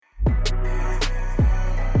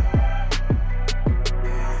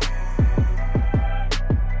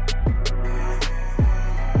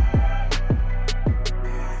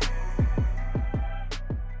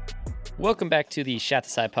Welcome back to the Shot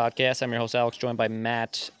the Side podcast. I'm your host, Alex, joined by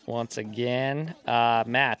Matt once again.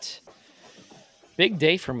 Matt, big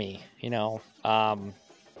day for me. I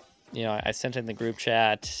sent in the group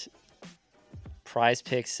chat. Prize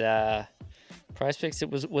picks. It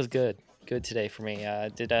was good today for me.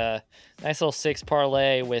 Did a nice little 6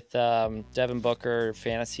 parlay with Devin Booker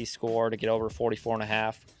fantasy score to get over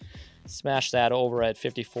 44.5. Smashed that over at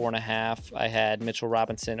 54.5. I had Mitchell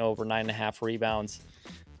Robinson over 9.5 rebounds.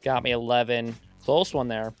 Got me 11. Close one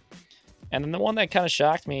there. And then the one that kind of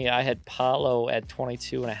shocked me, I had Paulo at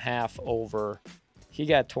 22.5 over. He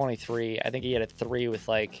got 23. I think he had a 3 with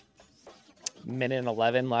like minute and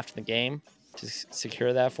 11 left in the game to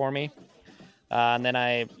secure that for me. And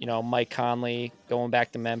then Mike Conley going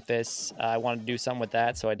back to Memphis. I wanted to do something with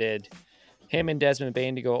that, so I did him and Desmond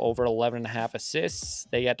Bane to go over 11.5 assists.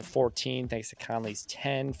 They got to 14 thanks to Conley's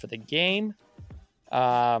 10 for the game.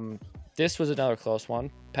 This was another close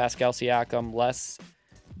one. Pascal Siakam, less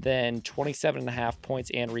than 27.5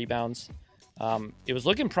 points and rebounds. It was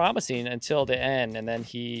looking promising until the end, and then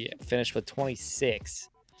he finished with 26.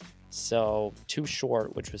 So too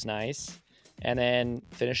short, which was nice. And then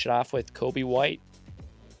finished it off with Kobe White,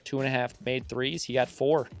 2.5 made threes. He got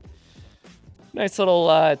 4. Nice little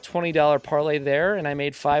 $20 parlay there, and I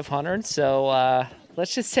made 500. So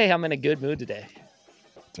let's just say I'm in a good mood today.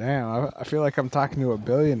 Damn, I feel like I'm talking to a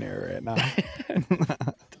billionaire right now.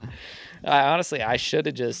 I should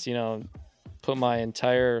have just, put my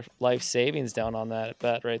entire life savings down on that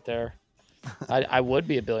bet right there. I would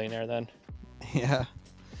be a billionaire then. Yeah.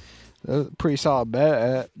 That's a pretty solid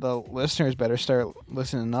bet. The listeners better start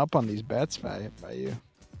listening up on these bets by you.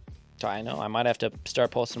 I know. I might have to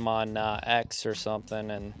start posting them on X or something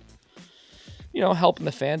and, helping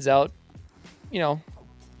the fans out,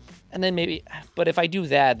 and then maybe, but if I do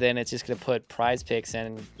that, then it's just going to put Prize Picks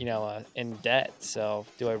in debt. So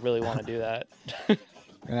do I really want to do that? We're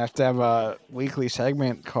going to have a weekly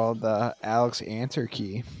segment called the Alex Answer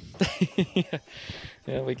Key.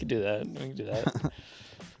 Yeah, we could do that.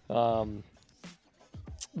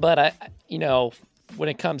 But when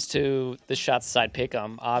it comes to the shots side pick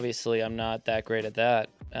 'em, obviously I'm not that great at that.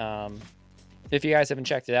 If you guys haven't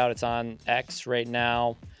checked it out, it's on X right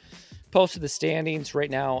now. Posted the standings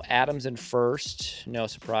right now. Adams in first, no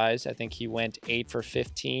surprise. I think he went 8 for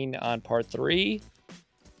 15 on part 3.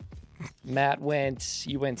 Matt went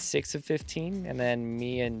 6 of 15, and then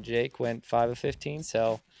me and Jake went 5 of 15.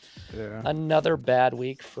 So yeah. Another bad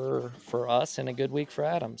week for us and a good week for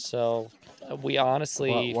Adams. So we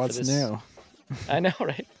honestly, what's new? I know,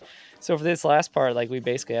 right? So for this last part, like, we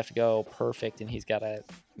basically have to go perfect, and he's got to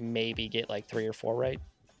maybe get like 3 or 4 right.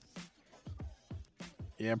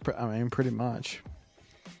 Yeah, pretty much.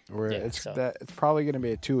 It's probably going to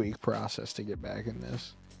be a 2-week process to get back in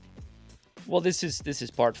this. Well, this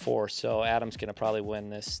is part 4, so Adam's going to probably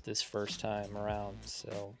win this first time around.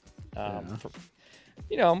 So,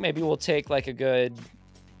 maybe we'll take like a good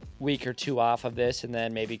week or 2 off of this, and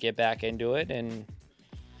then maybe get back into it and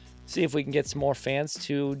see if we can get some more fans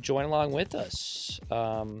to join along with us.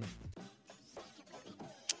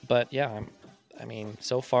 But yeah,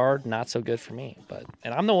 so far, not so good for me.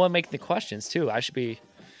 And I'm the one making the questions, too. I should be,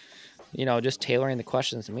 just tailoring the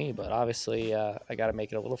questions to me. But obviously, I got to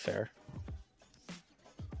make it a little fair.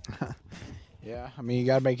 Yeah, you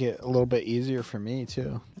got to make it a little bit easier for me,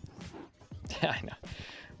 too. I know.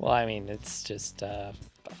 Well, it's just,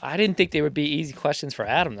 I didn't think they would be easy questions for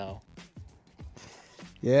Adam, though.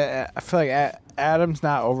 Yeah, I feel like Adam's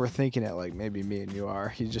not overthinking it like maybe me and you are.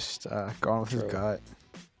 He's just going with his gut.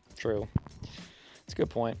 True. That's a good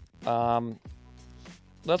point.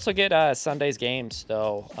 Let's look at Sunday's games,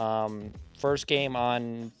 though. First game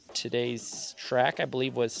on today's track, I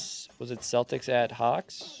believe, was it Celtics at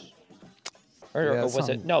Hawks? Or was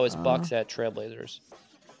it? No, it was Bucks at Trailblazers.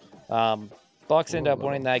 Bucks end up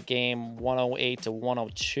winning that game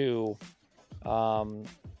 108-102.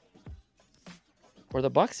 Were the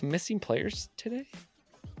Bucks missing players today?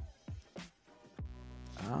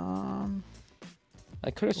 I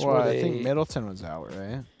could have sworn I think Middleton was out,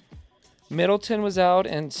 right? Middleton was out,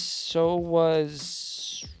 and so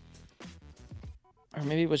was, or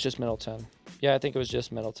maybe it was just Middleton. Yeah, I think it was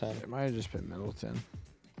just Middleton. It might have just been Middleton.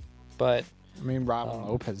 But Robin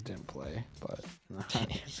Lopez didn't play, but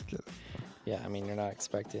yeah, you're not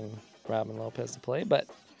expecting Robin Lopez to play, but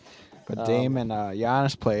Dame and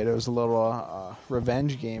Giannis played. It was a little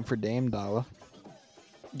revenge game for Dame Dollar.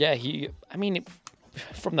 Yeah,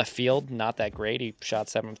 from the field, not that great. He shot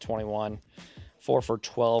 7 of 21, 4 for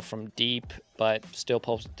 12 from deep, but still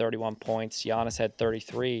posted 31 points. Giannis had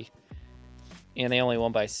 33, and they only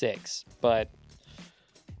won by 6. But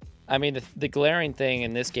I mean, the glaring thing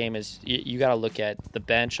in this game is you got to look at the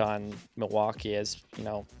bench on Milwaukee as,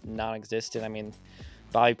 non-existent. I mean,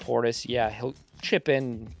 Bobby Portis, yeah, he'll chip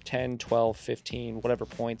in 10, 12, 15, whatever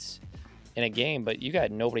points in a game, but you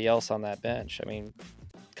got nobody else on that bench. I mean,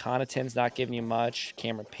 Connaughton's not giving you much.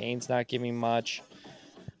 Cameron Payne's not giving you much.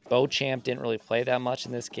 Beauchamp didn't really play that much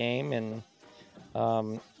in this game, and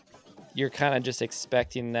you're kind of just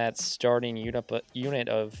expecting that starting unit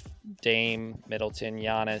of Dame, Middleton,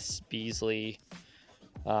 Giannis, Beasley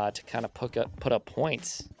to kind of put up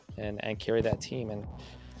points and carry that team. And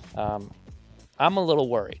I'm a little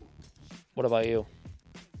worried. What about you?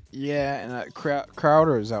 Yeah, and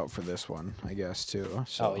Crowder is out for this one, I guess, too.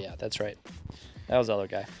 So. Oh yeah, that's right. That was the other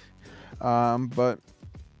guy. But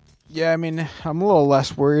yeah, I mean, I'm a little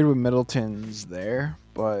less worried with Middleton's there,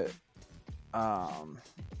 but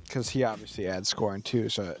because he obviously adds scoring too,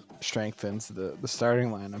 so it strengthens the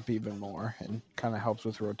starting lineup even more and kind of helps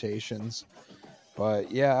with rotations.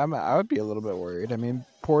 But yeah, I would be a little bit worried. I mean,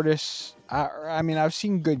 Portis. I mean, I've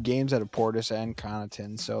seen good games out of Portis and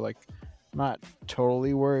Connaughton, so like, I'm not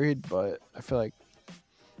totally worried, but I feel like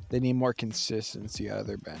they need more consistency out of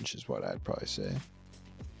their bench, is what I'd probably say.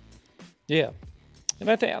 Yeah, and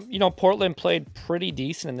I think Portland played pretty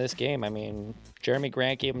decent in this game. I mean, Jeremy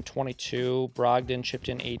Grant gave him 22. Brogdon chipped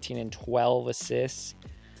in 18 and 12 assists.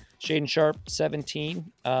 Shaden Sharp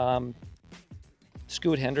 17.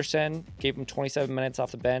 Scoot Henderson gave him 27 minutes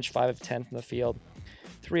off the bench, 5 of 10 from the field,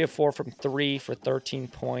 3 of 4 from 3 for 13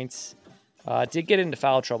 points. Did get into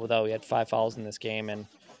foul trouble though. He had 5 fouls in this game, and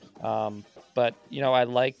but I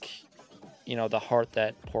like the heart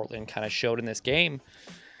that Portland kind of showed in this game,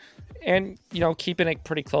 and keeping it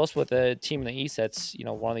pretty close with a team in the East that's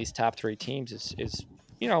one of these top 3 teams is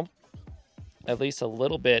at least a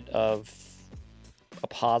little bit of a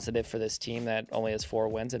positive for this team that only has 4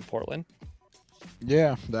 wins in Portland.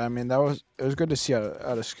 Yeah, I mean, it was good to see out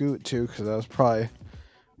of Scoot too, because that was probably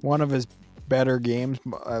one of his better games,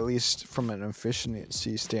 at least from an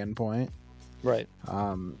efficiency standpoint. Right.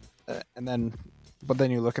 And then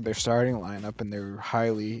you look at their starting lineup, and they're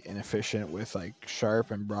highly inefficient with like Sharp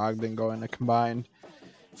and Brogdon going to combined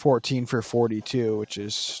 14 for 42, which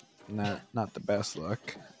is not the best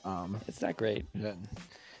look. It's not great.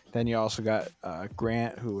 Then you also got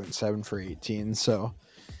Grant, who went 7 for 18, so.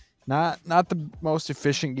 Not the most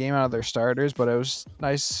efficient game out of their starters, but it was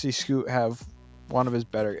nice to see Scoot have one of his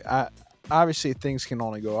better. Obviously, things can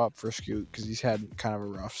only go up for Scoot because he's had kind of a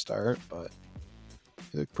rough start, but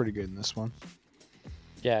he looked pretty good in this one.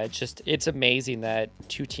 Yeah, it's amazing that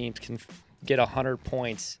 2 teams can get 100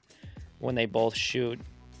 points when they both shoot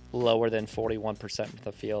lower than 41% of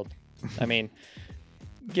the field. I mean,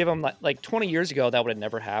 give them like 20 years ago, that would have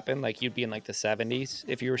never happened. Like, you'd be in like the 70s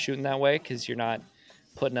if you were shooting that way, because you're not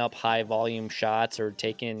putting up high volume shots or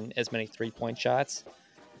taking as many 3-point shots.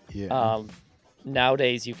 Yeah.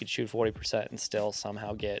 Nowadays you could shoot 40% and still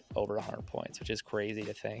somehow get over 100 points, which is crazy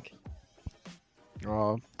to think.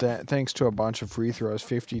 Well, thanks to a bunch of free throws,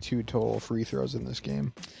 52 total free throws in this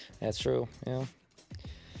game. That's true. Yeah.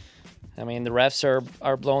 I mean, the refs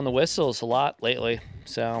are blowing the whistles a lot lately,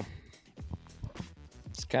 so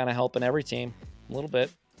it's kind of helping every team a little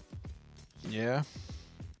bit. Yeah.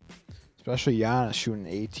 Especially Giannis shooting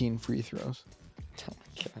 18 free throws. Oh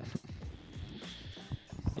my god.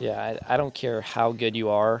 Yeah, I don't care how good you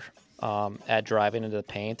are at driving into the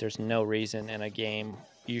paint. There's no reason in a game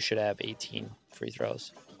you should have 18 free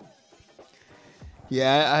throws.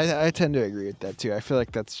 Yeah, I tend to agree with that too. I feel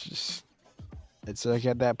like that's just, it's like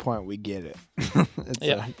at that point we get it.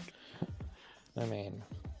 Yeah. I mean,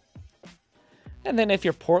 and then if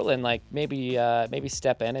you're Portland, like maybe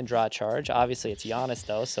step in and draw a charge. Obviously, it's Giannis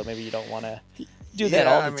though, so maybe you don't want to do that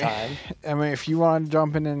all the time. I mean, if you want to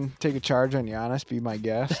jump in and take a charge on Giannis, be my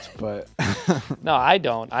guest. But no, I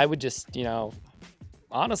don't. I would just,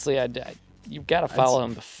 honestly, you've got to follow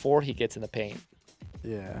him before he gets in the paint.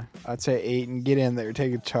 Yeah, I'd say Ayton, get in there,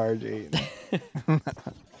 take a charge, Ayton.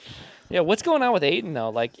 Yeah, what's going on with Ayton though?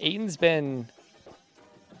 Like, Ayton's been,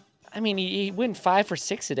 I mean, he went 5 for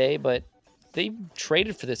 6 today, but they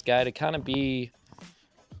traded for this guy to kind of be,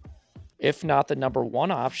 if not the number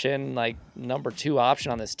 1 option, like number 2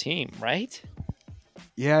 option on this team, right?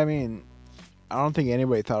 Yeah, I mean, I don't think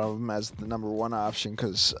anybody thought of him as the number 1 option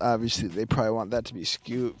because obviously they probably want that to be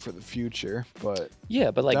Scoot for the future. But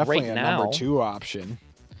yeah, but like definitely right a now, number 2 option.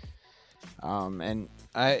 And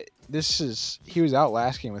he was out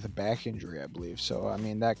last game with a back injury, I believe. So I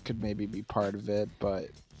mean, that could maybe be part of it. But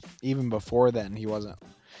even before then, he wasn't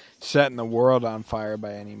setting the world on fire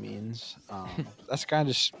by any means. That's kind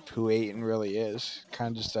of just who Ayton really is.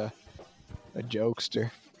 Kind of just a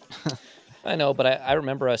jokester. I know, but I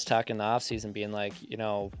remember us talking in the offseason being like,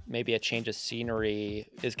 maybe a change of scenery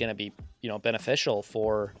is going to be, beneficial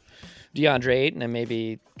for DeAndre Ayton and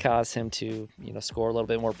maybe cause him to, score a little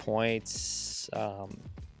bit more points,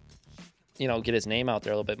 get his name out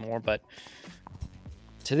there a little bit more. But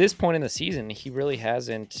to this point in the season, he really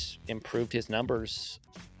hasn't improved his numbers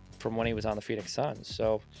from when he was on the Phoenix Suns.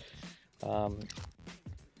 So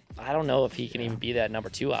I don't know if he can even be that number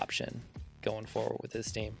 2 option going forward with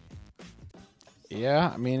this team.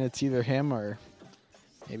 Yeah, I mean, it's either him or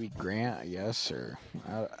maybe Grant, I guess. Or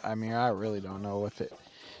I mean, I really don't know with it.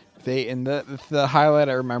 The highlight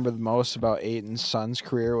I remember the most about Aiton's son's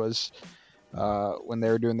career was when they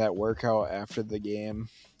were doing that workout after the game.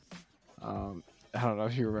 I don't know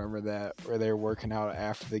if you remember that, where they were working out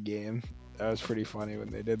after the game. That was pretty funny when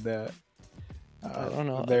they did that. I don't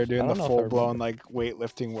know. They're I doing the don't know if I full blown remember. like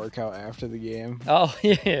weightlifting workout after the game. Oh,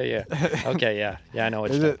 yeah. Okay, yeah. I know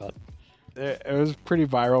what you're talking about. It was pretty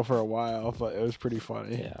viral for a while, but it was pretty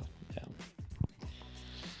funny.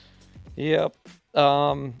 Yeah. Yep.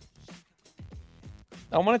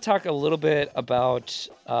 I want to talk a little bit about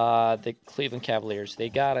the Cleveland Cavaliers. They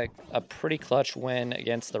got a pretty clutch win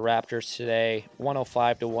against the Raptors today,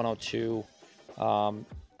 105-102.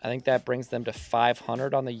 I think that brings them to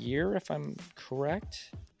 500 on the year, if I'm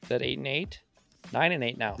correct. Is that 8-8?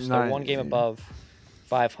 9-8 now. So they're one game above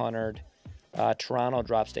 500. Toronto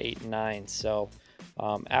drops to 8-9. So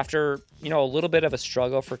after a little bit of a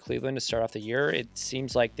struggle for Cleveland to start off the year, it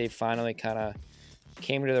seems like they finally kind of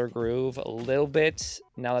came to their groove a little bit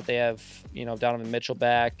now that they have Donovan Mitchell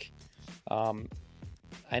back.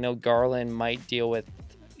 I know Garland might deal with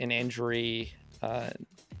an injury.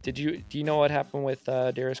 Do you know what happened with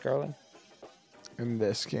Darius Garland in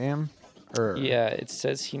this game? Yeah, it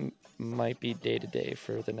says he might be day-to-day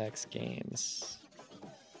for the next games.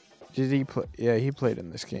 Did he play? Yeah, he played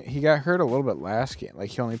in this game. He got hurt a little bit last game. Like,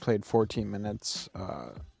 he only played 14 minutes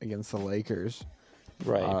against the Lakers.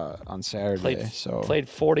 Right. On Saturday. Played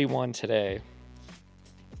 41 today.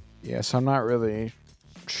 Yeah, so I'm not really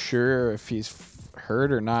sure if he's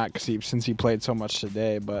hurt or not since he played so much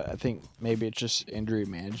today. But I think maybe it's just injury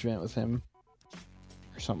management with him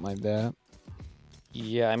or something like that.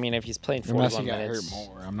 Yeah, I mean, if he's playing 41 minutes, unless he got hurt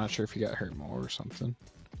more. I'm not sure if he got hurt more or something.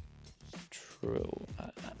 True.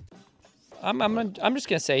 I'm just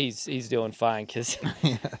gonna say he's doing fine because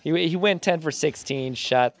he went 10 for 16,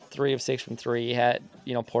 shot 3 of 6 from 3. He had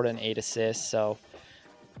poured in 8 assists, so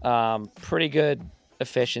pretty good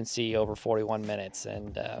efficiency over 41 minutes,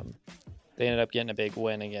 and they ended up getting a big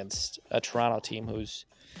win against a Toronto team who's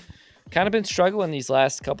kind of been struggling these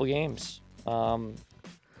last couple games. What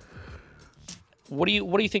do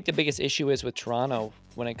you think the biggest issue is with Toronto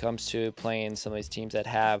when it comes to playing some of these teams that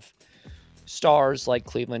have stars like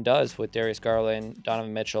Cleveland does with Darius Garland,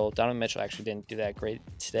 Donovan Mitchell? Donovan Mitchell actually didn't do that great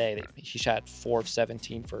today. He shot 4 of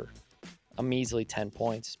 17 for a measly 10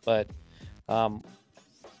 points. But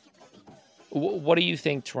what do you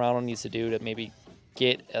think Toronto needs to do to maybe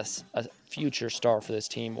get a future star for this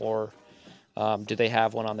team, or do they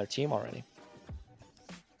have one on their team already?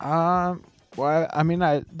 Well, I mean,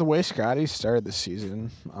 the way Scotty started the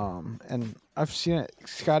season, and I've seen it.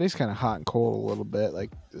 Scotty's kind of hot and cold a little bit.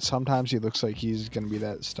 Like, sometimes he looks like he's gonna be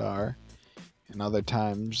that star, and other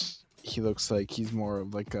times he looks like he's more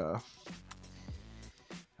of like I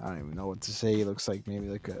don't even know what to say. He looks like maybe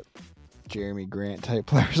like a Jeremy Grant type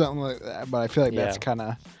player or something like that. But I feel like that's kind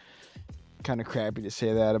of crappy to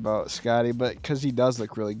say that about Scotty. But because he does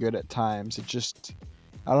look really good at times,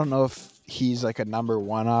 I don't know if he's like a number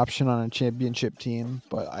 1 option on a championship team,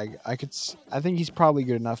 but I think he's probably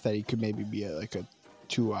good enough that he could maybe be like a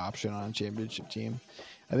 2 option on a championship team.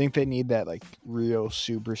 I think they need that like real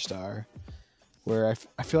superstar where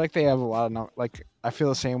I feel like they have a lot of I feel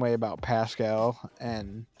the same way about Pascal,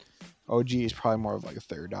 and OG is probably more of like a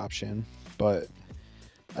 3rd option, but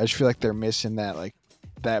I just feel like they're missing that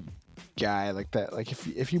that guy like that. Like,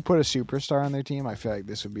 if you put a superstar on their team, I feel like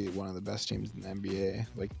this would be one of the best teams in the NBA.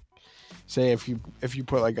 Like, say if you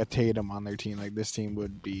put like a Tatum on their team, like this team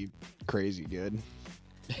would be crazy good.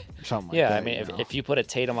 Something like that. Yeah, I mean, if you put a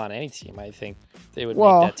Tatum on any team, I think they would make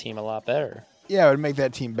that team a lot better. Yeah, it would make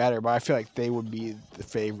that team better, but I feel like they would be the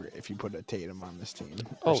favorite if you put a Tatum on this team.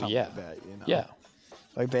 Or something like that, Yeah.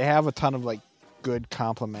 Like, they have a ton of like good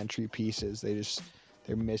complementary pieces.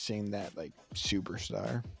 They're missing that like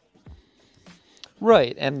superstar.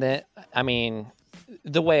 Right, and then I mean,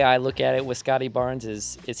 the way I look at it with Scotty Barnes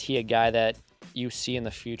is he a guy that you see in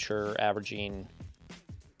the future averaging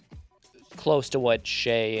close to what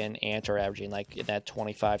Shea and Ant are averaging, like in that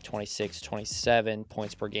 25, 26, 27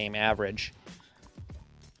 points per game average?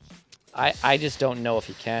 I just don't know if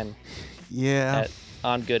he can. Yeah, at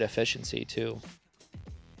on good efficiency too.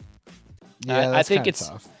 yeah, I that's think kind of it's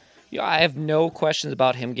tough. I have no questions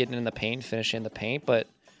about him getting in the paint, finishing in the paint, but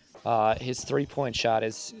his 3-point shot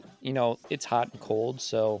is it's hot and cold,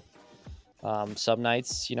 so some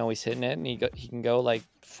nights he's hitting it and he can go like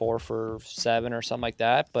 4 for 7 or something like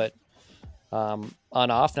that, but on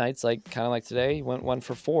off nights like kind of like today he went 1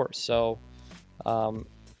 for 4. So um,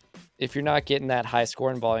 if you're not getting that high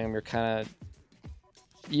scoring volume, you're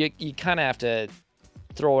you kind of have to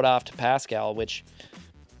throw it off to Pascal, which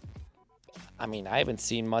I mean I haven't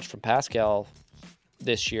seen much from Pascal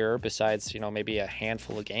this year besides maybe a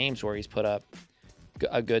handful of games where he's put up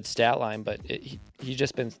a good stat line, but he's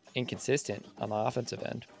just been inconsistent on the offensive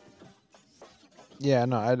end. Yeah,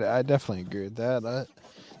 no, I definitely agree with that.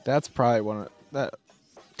 That's probably that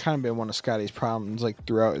kind of been one of Scotty's problems like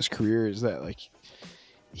throughout his career is that like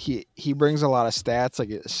he brings a lot of stats like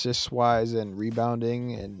assists wise and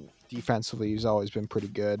rebounding and defensively he's always been pretty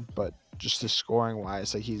good, but just the scoring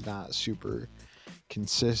wise like he's not super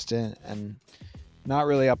consistent and not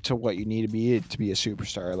really up to what you need to be a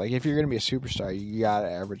superstar. Like if you're gonna be a superstar, you gotta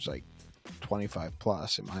average like 25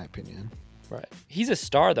 plus, in my opinion. Right. He's a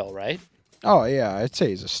star though, right? Oh yeah, I'd say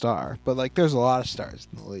he's a star, but like there's a lot of stars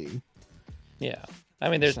in the league. Yeah. I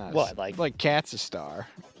mean, It's there's not what, like, Cat's a star,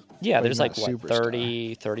 yeah, but he's there's not like a what,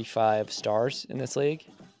 superstar. 35 stars in this league?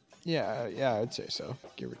 Yeah, I'd say so,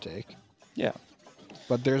 give or take. Yeah.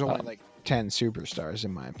 But there's only Um, like 10 superstars,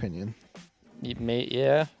 in my opinion.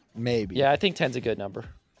 yeah. Maybe. Yeah, I think 10's a good number.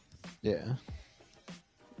 Yeah.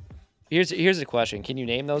 Here's a question. Can you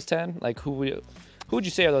name those 10? Like who would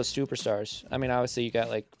you say are those superstars? I mean, obviously you got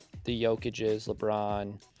like the Jokic's,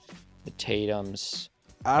 LeBron, the Tatums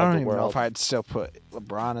I of the don't even know if world. I'd still put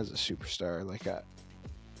LeBron as a superstar.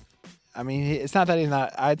 I mean, it's not that he's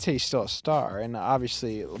not. I'd say he's still a star, and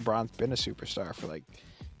obviously LeBron's been a superstar for like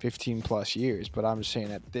 15 plus years. But I'm just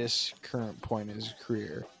saying, at this current point in his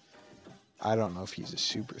career, I don't know if he's a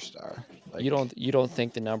superstar. Like, You don't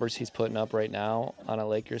think the numbers he's putting up right now on a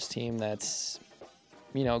Lakers team that's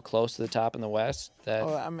close to the top in the West that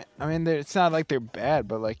well, it's not like they're bad,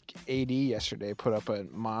 but like AD yesterday put up a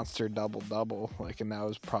monster double double, like, and that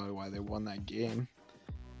was probably why they won that game.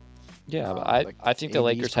 yeah, but Like I think the AD's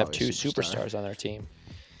Lakers have probably a two superstar. superstars on their team.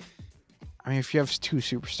 I mean, if you have two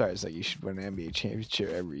superstars, like you should win an NBA championship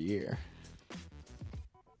every year.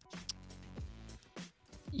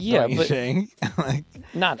 Yeah, Don't you but think? Like,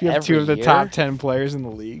 not if you have two every of the year. top 10 players in the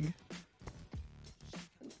league,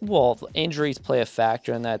 Well, injuries play a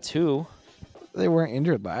factor in that too. they weren't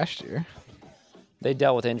injured last year. They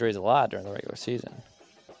dealt with injuries a lot during the regular season.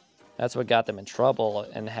 That's what got them in trouble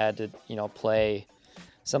and had to, play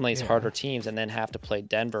some of these Yeah. harder teams and then have to play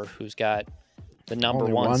Denver, who's got the number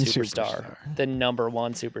Only one one superstar, superstar. the number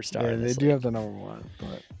one superstar Yeah, in they this do have league. the number one,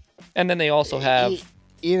 but And then they also have,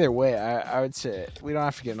 either way, I would say we don't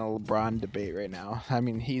have to get in a LeBron debate right now. I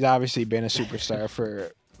mean, he's obviously been a superstar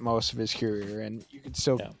for most of his career, and you could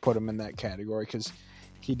still yeah. put him in that category because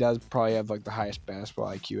he does probably have like the highest basketball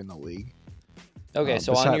IQ in the league. Okay,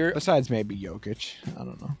 so on your besides maybe Jokic, I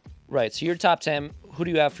don't know. right, so your top 10, who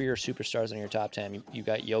do you have for your superstars on your top 10? You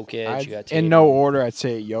got Jokic, you got Tatum. In no order, I'd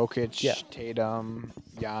say Jokic, Yeah. Tatum,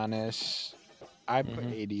 Giannis. I put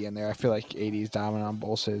Mhm. AD in there. I feel like AD is dominant on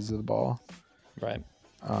both sides of the ball. Right.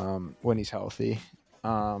 When he's healthy.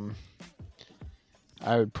 I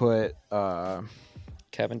would put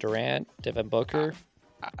Kevin Durant, Devin Booker.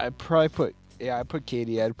 I'd probably put I put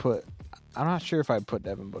KD. I'm not sure if I'd put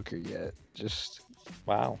Devin Booker yet. Just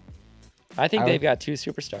Wow. I think they've got two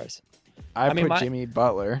superstars. I put Jimmy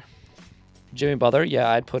Butler Jimmy Butler, yeah,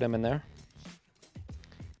 I'd put him in there.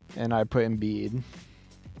 and I put Embiid.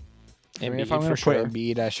 I mean, if I'm gonna put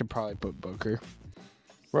Embiid, I should probably put Booker.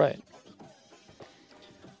 Right.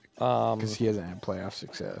 Because he hasn't had playoff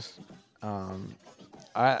success.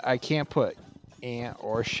 I can't put Ant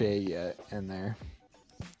or Shea yet in there.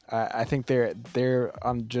 I think they're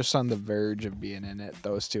just on the verge of being in it.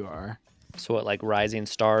 Those two are. So what, like rising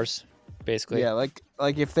stars, basically? Yeah, like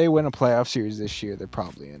if they win a playoff series this year, they're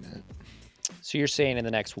probably in it. So you're saying in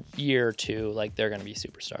the next year or two, like they're gonna be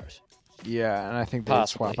superstars? Yeah, and I think they'd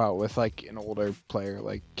swap out with like an older player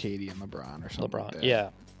like KD and LeBron or something. LeBron, like that. yeah,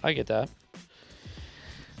 I get that.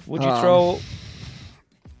 Would you throw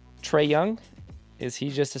Trae Young? Is he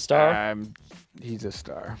just a star? He's a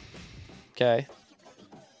star. Okay.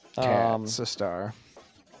 Cat's a star.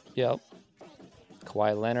 Yep.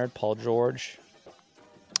 Kawhi Leonard, Paul George.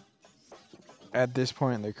 At this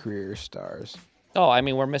point in their career, stars. Oh, I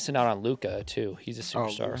mean, we're missing out on Luka too. He's a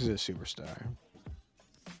superstar. He's a superstar.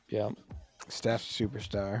 Yep. Steph's a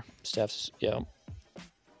superstar. Steph's, yep.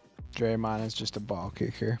 Draymond is just a ball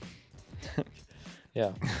kicker.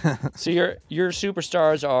 Yeah. So your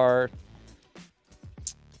superstars are.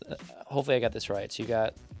 Hopefully, I got this right. So you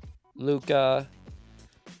got Luka,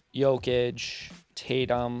 Jokic,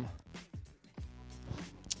 Tatum,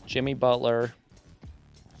 Jimmy Butler.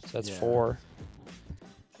 So that's Yeah. 4.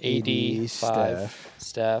 AD AD, 5. Steph,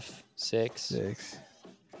 Steph 6. 6.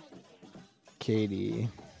 KD.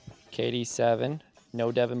 KD 7.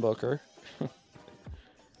 No Devin Booker.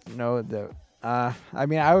 No, I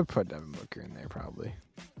mean, I would put Devin Booker in there probably.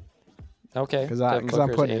 Okay. Devin Because I'm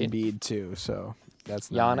Booker's putting 8. Embiid too, so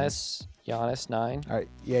that's 9. Giannis 9. All right,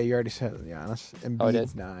 yeah, you already said Giannis. Oh, I did.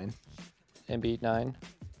 Embiid's 9, Embiid 9.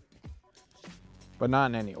 but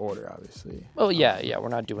not in any order, obviously. Well, yeah, we're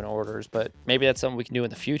not doing orders, but maybe that's something we can do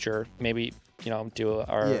in the future. Maybe, do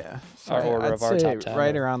Yeah, so our order I'd of our say top 10.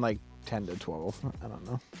 right around like 10 to 12. I don't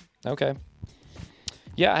know. Okay.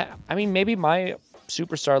 Yeah, I mean, maybe my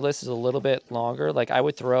superstar list is a little bit longer. Like I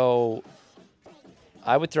would throw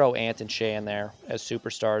Ant and Shea in there as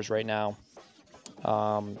superstars right now.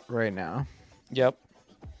 Right now, Yep.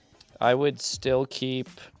 I would still keep.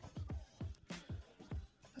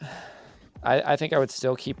 I think I would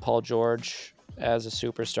still keep Paul George as a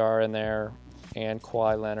superstar in there, and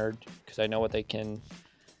Kawhi Leonard, because I know what they can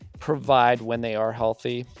provide when they are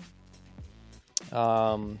healthy.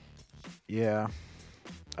 yeah.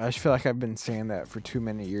 I just feel like I've been saying that for too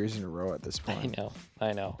many years in a row at this I point. know.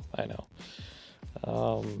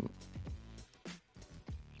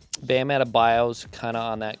 Bam Adebayo's kind of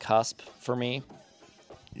on that cusp for me.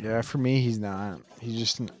 Yeah, for me, he's not. He's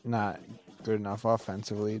just not good enough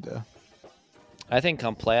offensively to. I think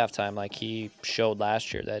come playoff time, like he showed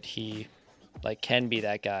last year that he can be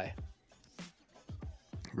that guy.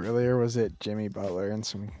 Really, or was it Jimmy Butler and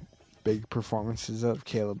some big performances of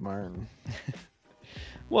Caleb Martin?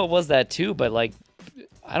 Well, it was that too, but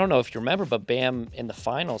I don't know if you remember, but Bam in the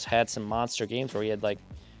finals had some monster games where he had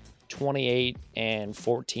 28 and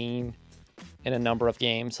 14 in a number of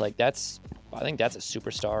games. I think that's a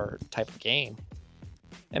superstar type of game.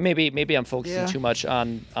 And maybe I'm focusing too much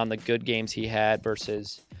on the good games he had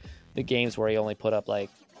versus the games where he only put up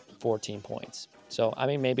 14 points. So I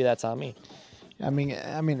mean, maybe that's on me. I mean,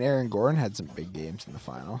 Aaron Gordon had some big games in the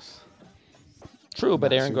finals. True,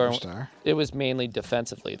 but Aaron Gordon, superstar. it was mainly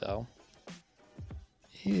defensively though.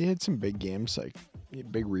 He had some big games, like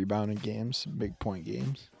big rebounding games, big point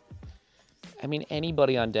games. I mean,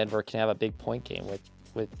 anybody on Denver can have a big point game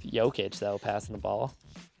with Jokic though passing the ball,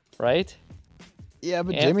 right? Yeah,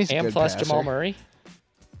 but Jimmy's a and good plus passer. Jamal Murray.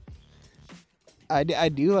 I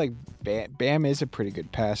do like Bam. Bam is a pretty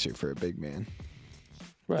good passer for a big man.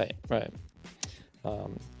 Right.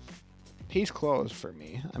 He's close for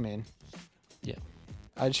me. I mean, Yeah.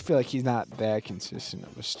 I just feel like he's not that consistent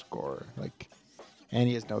of a scorer. And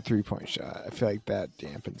he has no 3-point shot. I feel like that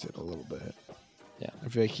dampens it a little bit. Yeah. I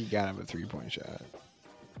feel like he got him a 3-point shot.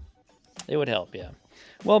 It would help, yeah.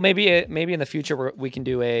 Well, maybe in the future we can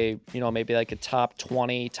do maybe a top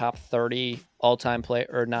 20, top 30 all-time play,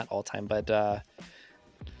 or not all-time, but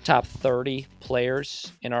top 30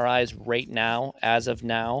 players in our eyes right now, as of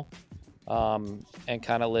now, and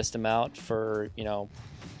kind of list them out for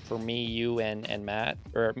me, you, and Matt,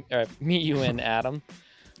 or me, you, and Adam.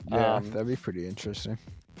 Yeah, that'd be pretty interesting.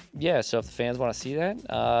 Yeah, so if the fans want to see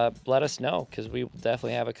that, let us know, because we will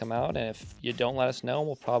definitely have it come out. And if you don't let us know,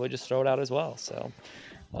 we'll probably just throw it out as well. So,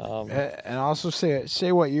 And also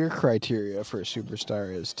say what your criteria for a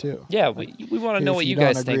superstar is too. yeah, we want to know what you don't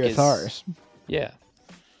guys agree think with is. Ours. Yeah,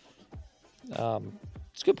 it's a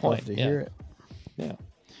good point. Love to hear it. Yeah.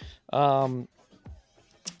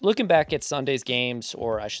 Looking back at Sunday's games,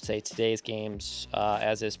 or I should say today's games,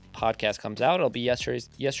 as this podcast comes out, it'll be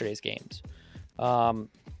yesterday's games.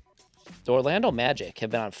 The Orlando Magic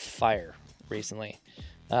have been on fire recently.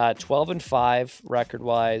 12-5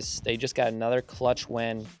 record-wise. They just got another clutch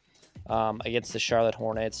win against the Charlotte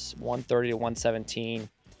Hornets, 130-117.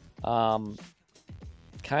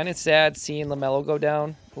 Kind of sad seeing LaMelo go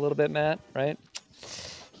down a little bit, Matt, right?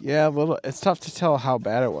 Yeah, it's tough to tell how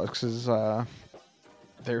bad it was because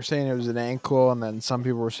they were saying it was an ankle, and then some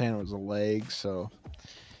people were saying it was a leg. So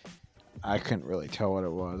I couldn't really tell what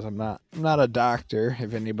it was. I'm not a doctor.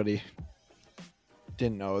 If anybody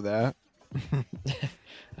didn't know that.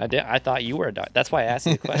 I thought you were a doctor. That's why I asked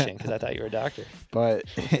you the question, because I thought you were a doctor. But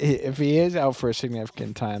if he is out for a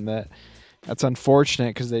significant time, that's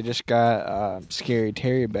unfortunate because they just got Scary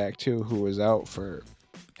Terry back too, who was out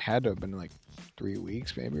had to have been 3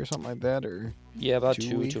 weeks maybe or something like that, or yeah, about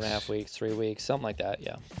 2 weeks. 2.5 weeks, 3 weeks, something like that.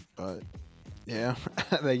 Yeah. But yeah,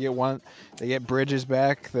 they get Bridges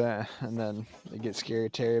back, and then they get Scary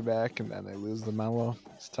Terry back, and then they lose LaMelo.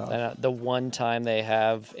 It's tough. And the one time they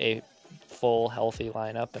have a full healthy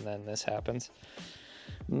lineup, and then this happens.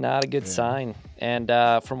 Not a good Yeah. sign. And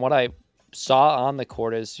from what I saw on the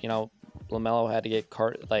court is, LaMelo had to get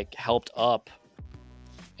helped up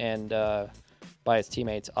and by his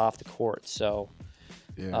teammates off the court. So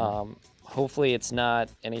Yeah. hopefully it's not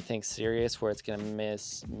anything serious where it's going to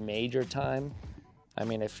miss major time. I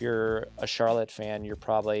mean, if you're a Charlotte fan, you're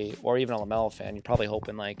probably, or even a LaMelo fan, you're probably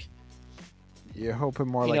hoping You're hoping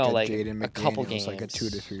more like a like Jaden a couple McDaniels, like a 2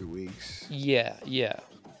 to games. 3 weeks. Yeah, yeah.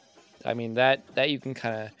 I mean that you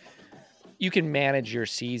can you can manage your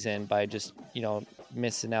season by just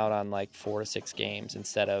missing out on like 4 to 6 games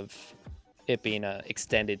instead of it being an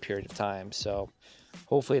extended period of time. So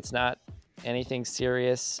hopefully it's not anything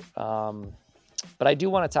serious. But I do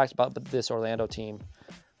want to talk about this Orlando team.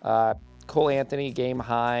 Cole Anthony, game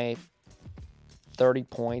high, 30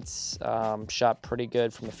 points. Shot pretty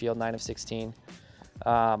good from the field, 9 of 16.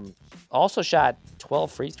 Also shot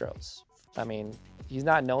 12 free throws. I mean, he's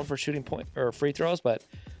not known for shooting point or free throws, but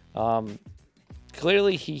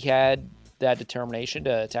clearly he had that determination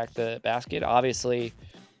to attack the basket. Obviously,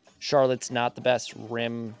 Charlotte's not the best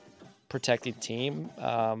rim protecting team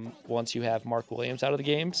once you have Mark Williams out of the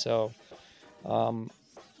game. So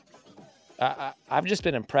I've just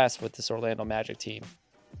been impressed with this Orlando Magic team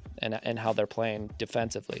and how they're playing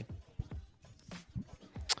defensively.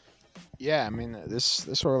 Yeah, I mean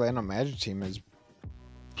this Orlando Magic team has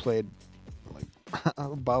played like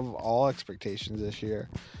above all expectations this year.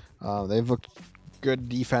 They've looked good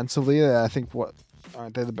defensively. I think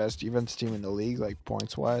aren't they the best defense team in the league, like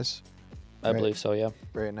points wise? I believe so, yeah.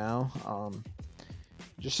 Right now,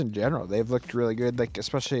 just in general, they've looked really good. Like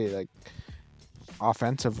especially like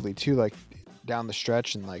offensively too. Like down the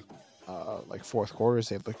stretch and like fourth quarters,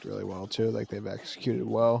 they've looked really well too. Like they've executed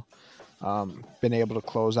well. Been able to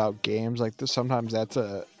close out games like this. Sometimes that's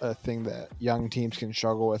a thing that young teams can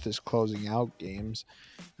struggle with, is closing out games.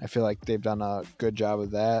 I feel like they've done a good job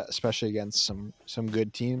of that, especially against some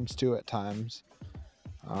good teams too at times.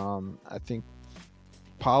 I think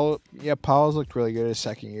Paolo's looked really good his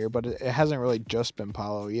second year, but it hasn't really just been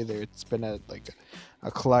Paolo either. It's been a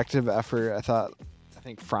collective effort. I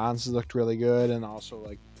think Franz has looked really good, and also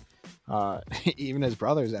like even his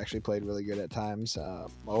brothers actually played really good at times.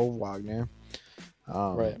 Mo Wagner,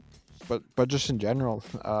 Right. but just in general,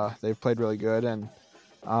 they've played really good. And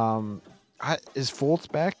is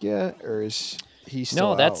Fultz back yet, or is he still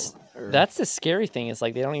No, out? that's the scary thing is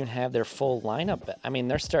like they don't even have their full lineup. I mean,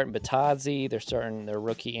 they're starting Batazzi, they're starting their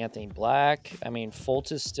rookie Anthony Black. I mean,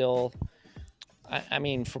 Fultz is still. I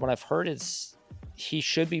mean, from what I've heard, he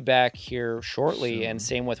should be back here shortly, and soon?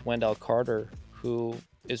 same with Wendell Carter, who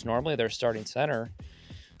is normally their starting center,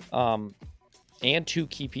 and two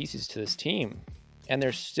key pieces to this team, and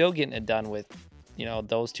they're still getting it done with,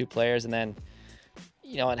 those two players, and then.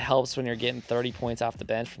 It helps when you're getting 30 points off the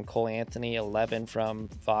bench from Cole Anthony, 11 from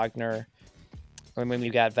Wagner. And when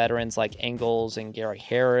you got veterans like Ingles and Gary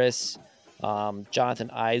Harris,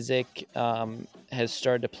 Jonathan Isaac has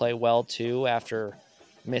started to play well too after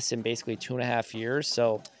missing basically 2.5 years.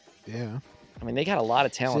 So, Yeah. I mean, they got a lot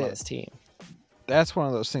of talent See, on this team. that's one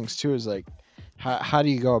of those things too. Is like, how do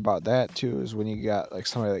you go about that too? Is when you got like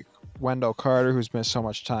somebody like Wendell Carter who's missed so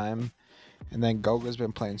much time. And then Goga's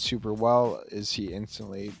been playing super well. Is he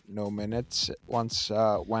instantly no minutes once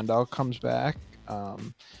Wendell comes back,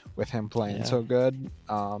 with him playing so good?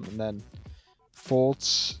 And then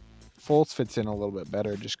Fultz fits in a little bit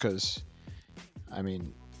better just because, I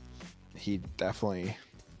mean, he definitely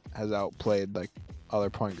has outplayed like other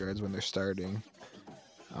point guards when they're starting.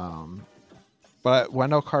 But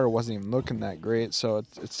Wendell Carter wasn't even looking that great, so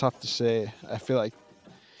it's tough to say. I feel like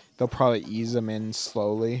they'll probably ease him in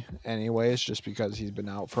slowly anyways, just because he's been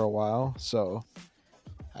out for a while. So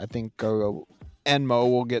I think Gogo and Mo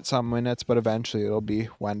will get some minutes, but eventually it'll be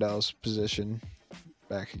Wendell's position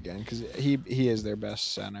back again because he is their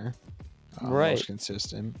best center, Right. most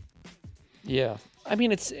consistent. Yeah. I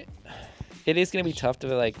mean, it is going to be tough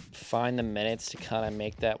to like find the minutes to kind of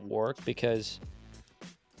make that work because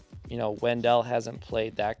Wendell hasn't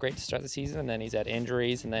played that great to start the season, and then he's had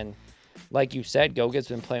injuries, and then like you said, Goga's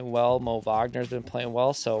been playing well, Mo Wagner's been playing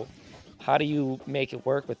well. So how do you make it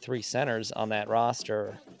work with three centers on that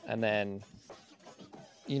roster? And then,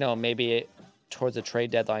 maybe towards the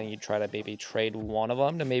trade deadline, you try to maybe trade one of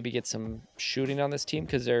them to maybe get some shooting on this team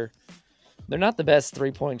because they're not the best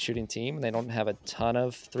 3-point shooting team. And they don't have a ton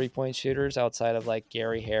of 3-point shooters outside of like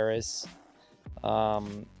Gary Harris,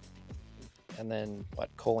 and then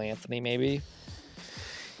Cole Anthony maybe.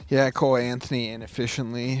 Yeah, Cole Anthony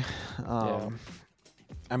inefficiently. Yeah.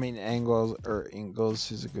 I mean,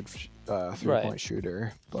 Ingles is a good three Right. point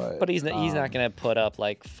shooter, but But he's not going to put up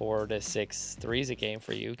like 4 to 6 threes a game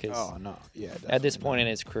for you because oh no, yeah, at this definitely point not. in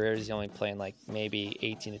his career, he's only playing like maybe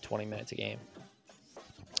 18 to 20 minutes a game.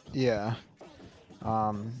 Yeah.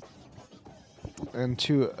 Um, and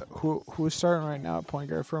two, who's starting right now at point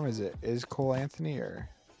guard for him? Is Cole Anthony or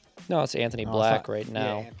No, it's Anthony no? I thought Black right yeah,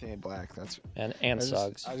 now, Anthony Black. That's and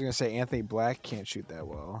Suggs. I was gonna say Anthony Black can't shoot that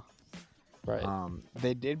well. Right.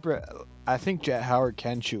 They did. I think Jet Howard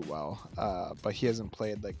can shoot well, but he hasn't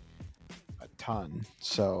played like a ton.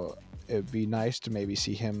 So it'd be nice to maybe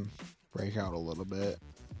see him break out a little bit.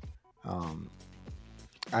 Um,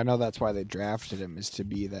 I know that's why they drafted him, is to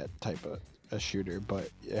be that type of a shooter, but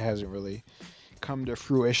it hasn't really come to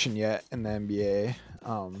fruition yet in the NBA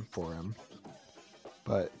for him.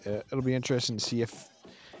 But it'll be interesting to see if,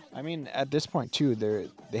 I mean, at this point too,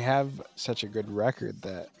 they have such a good record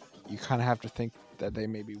that you kind of have to think that they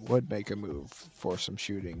maybe would make a move for some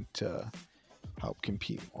shooting to help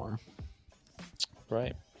compete more.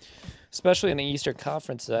 Right. Especially in the Eastern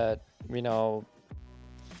Conference, that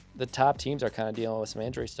the top teams are kind of dealing with some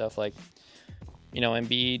injury stuff. Like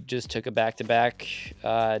Embiid just took a back-to-back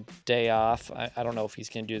day off. I don't know if he's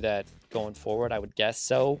going to do that going forward. I would guess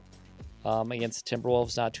so. Against the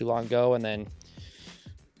Timberwolves not too long ago, and then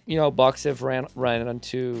Bucks have run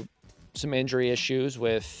into some injury issues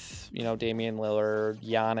with Damian Lillard,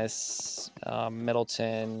 Giannis,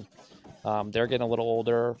 Middleton. They're getting a little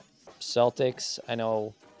older. Celtics, I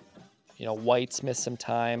know, White's missed some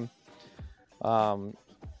time.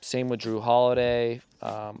 Same with Drew Holiday.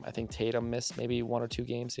 I think Tatum missed maybe 1 or 2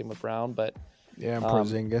 games. Same with Brown, but Yeah, and um,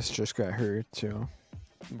 Porzingis just got hurt too.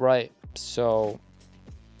 right. So,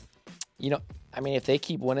 I mean, if they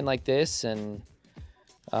keep winning like this and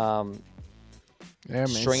Yeah, man,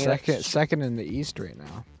 stringing it, second in the East right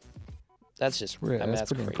now. that's just, I mean, That's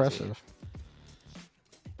that's pretty crazy. impressive.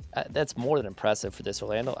 That's more than impressive for this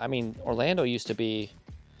Orlando. I mean, Orlando used to be,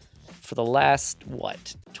 for the last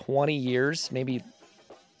 20 years, maybe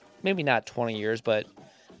not 20 years, but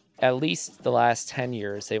at least the last 10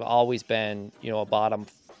 years, they've always been a bottom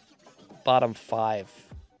 5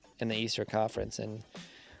 in the Eastern Conference, and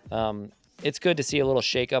it's good to see a little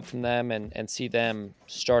shakeup from them and see them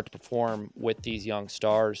start to perform with these young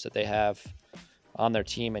stars that they have on their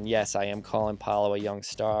team. And yes, I am calling Paolo a young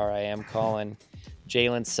star. I am calling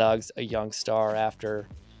Jalen Suggs a young star after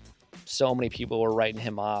so many people were writing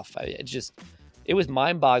him off. It was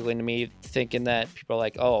mind-boggling to me thinking that people are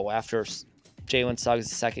like, oh, after Jalen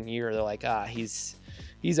Suggs' second year, they're like, he's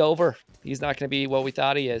over. He's not going to be what we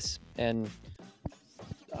thought he is. And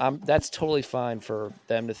that's totally fine for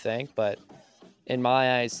them to think. But in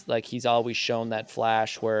my eyes, like, he's always shown that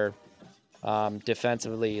flash where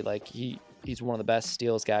defensively, like, he's one of the best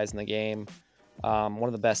steals guys in the game, one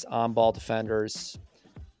of the best on-ball defenders.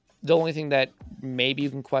 The only thing that maybe you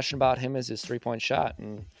can question about him is his three-point shot.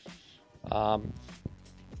 And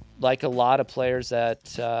like a lot of players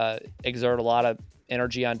that exert a lot of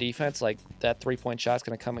energy on defense, like, that three-point shot's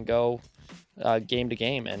going to come and go game to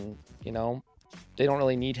game. And, they don't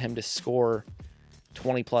really need him to score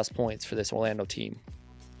 20-plus points for this Orlando team.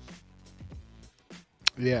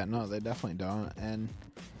 Yeah, no, they definitely don't. And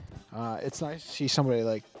it's nice to see somebody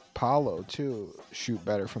like Paulo too shoot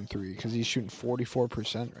better from three, because he's shooting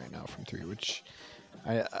 44% right now from three, which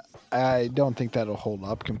I don't think that'll hold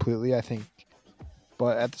up completely. I think,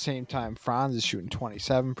 but at the same time, Franz is shooting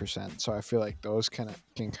 27%, so I feel like those can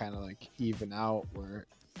kind of like even out where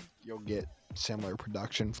you'll get similar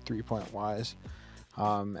production 3-point wise.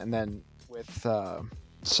 And then with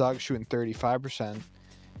Suggs shooting 35%,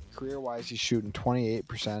 career wise he's shooting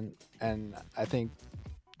 28%, and I think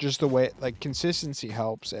just the way, like, consistency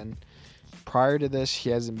helps. And prior to this, he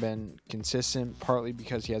hasn't been consistent, partly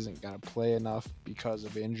because he hasn't got to play enough because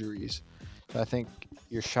of injuries. So I think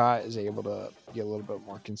your shot is able to get a little bit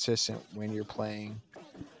more consistent when you're playing,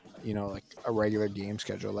 like a regular game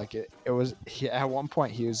schedule. Like at one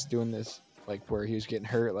point he was doing this, like, where he was getting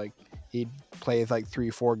hurt. Like, he'd play like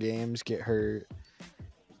 3-4 games, get hurt,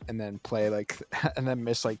 and then play and then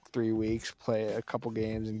miss like 3 weeks, play a couple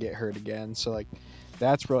games and get hurt again. So like,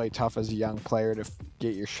 that's really tough as a young player to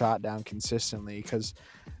get your shot down consistently, because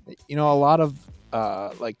a lot of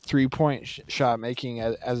like 3-point shot making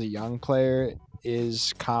as a young player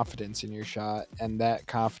is confidence in your shot, and that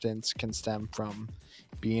confidence can stem from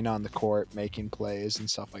being on the court, making plays and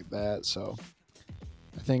stuff like that. So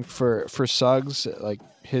I think for Suggs, like,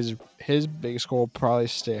 his biggest goal will probably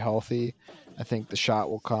stay healthy. I think the shot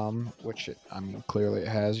will come, which clearly it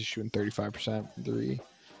has. He's shooting 35% from three.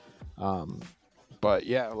 But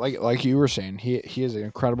yeah, like you were saying, he is an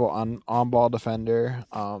incredible on ball defender.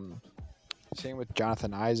 Same with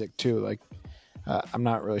Jonathan Isaac too. Like I'm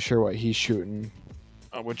not really sure what he's shooting,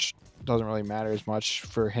 which doesn't really matter as much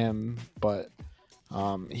for him. But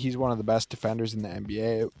he's one of the best defenders in the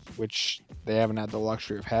NBA, which they haven't had the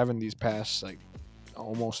luxury of having these past like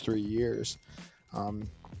almost 3 years. Um,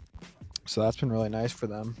 so that's been really nice for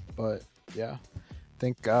them. But yeah, I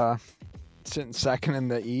think sitting second in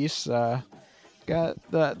the East, got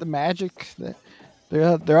the Magic.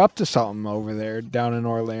 They're up to something over there down in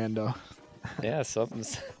Orlando. Yeah,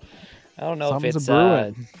 something's. I don't know if Something's a it's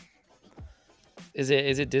brewing.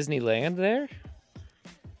 is it Disneyland there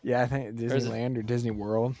Yeah, I think or is it Disneyland or Disney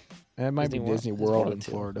World. It might Disney be World? Disney It's one World of in the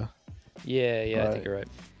two. Florida, Yeah, I think but you're right.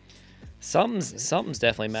 Something's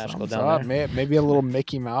definitely magical something's down up. there. Maybe a little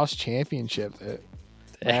Mickey Mouse championship. That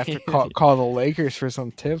might have to call the Lakers for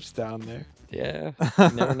some tips down there. Yeah,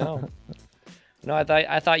 you never know. No,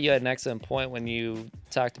 I thought you had an excellent point when you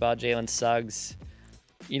talked about Jalen Suggs,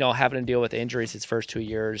 having to deal with injuries his first 2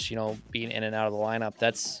 years, being in and out of the lineup.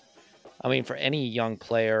 That's, I mean, for any young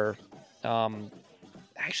player, um,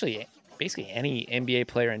 actually, basically any NBA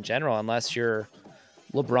player in general, unless you're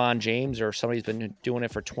LeBron James or somebody's been doing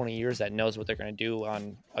it for 20 years that knows what they're going to do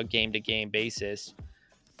on a game to game basis.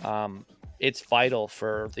 Um, it's vital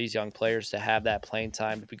for these young players to have that playing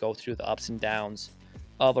time to go through the ups and downs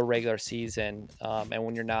of a regular season. And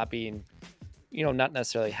when you're not being, not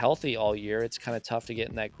necessarily healthy all year, it's kind of tough to get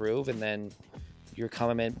in that groove. And then you're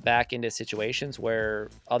coming back into situations where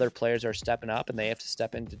other players are stepping up and they have to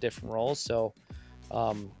step into different roles. So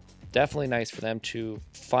um, definitely nice for them to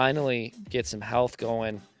finally get some health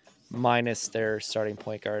going, minus their starting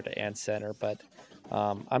point guard and center. But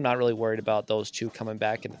I'm not really worried about those two coming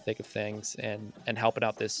back in the thick of things and helping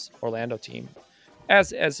out this Orlando team,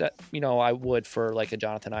 as I would for like a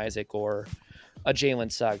Jonathan Isaac or a Jalen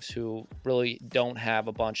Suggs, who really don't have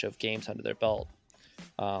a bunch of games under their belt.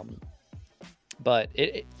 Um, but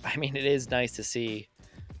I mean, it is nice to see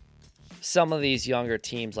some of these younger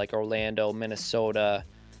teams like Orlando, Minnesota,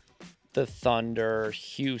 the Thunder,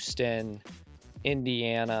 Houston,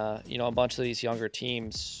 Indiana, a bunch of these younger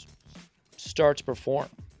teams start to perform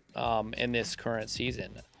in this current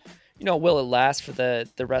season. Will it last for the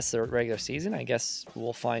rest of the regular season? I guess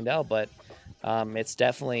we'll find out, but it's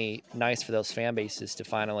definitely nice for those fan bases to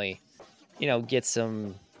finally, get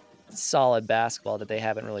some solid basketball that they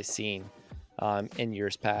haven't really seen in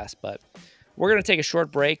years past. But we're going to take a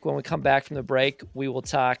short break. When we come back from the break, we will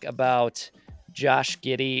talk about Josh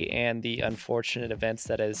Giddey and the unfortunate events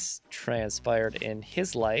that has transpired in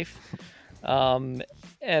his life. And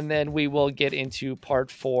then we will get into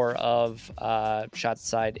part 4 of Shots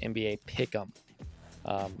Aside NBA Pick'em.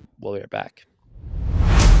 We'll be right back.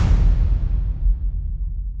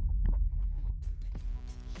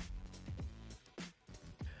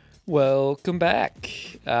 Welcome back.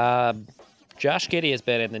 Josh Giddey has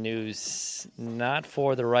been in the news, not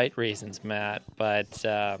for the right reasons, Matt, but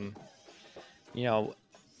I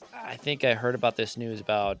think I heard about this news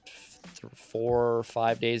about 4 or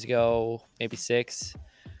 5 days ago, maybe 6.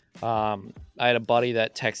 I had a buddy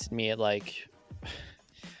that texted me at like, I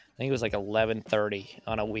think it was like 11:30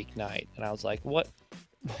 on a weeknight, and I was like, "What?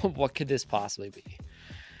 What could this possibly be?"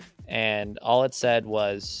 And all it said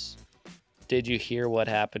was, "Did you hear what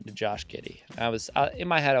happened to Josh Giddey?" In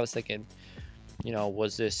my head, I was thinking,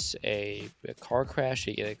 was this a car crash?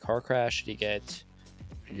 Did he get a car crash? Did he get,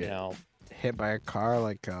 you know, hit by a car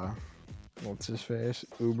like what's his face?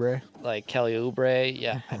 Oubre. like Kelly Oubre?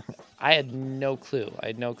 Yeah, I had no clue.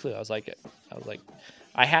 I was like,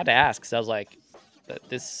 I had to ask because I was like,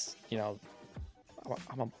 this,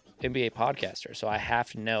 I'm an NBA podcaster, so I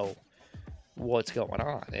have to know what's going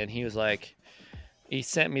on. And he was like, he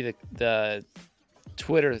sent me the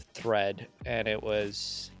Twitter thread, and it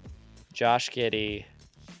was Josh Giddey.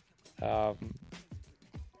 How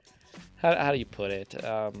do you put it?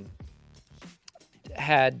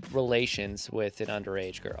 Had relations with an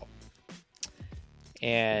underage girl.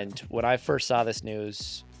 And when I first saw this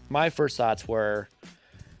news, my first thoughts were,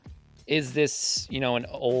 is this, an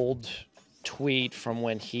old tweet from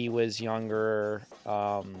when he was younger?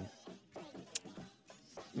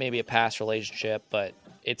 Maybe a past relationship, but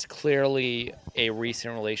it's clearly a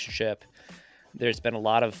recent relationship. There's been a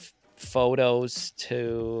lot of photos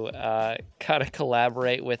to kind of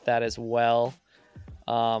collaborate with that as well.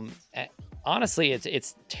 Honestly,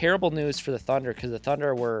 it's terrible news for the Thunder because the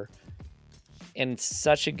Thunder were in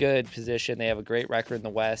such a good position. They have a great record in the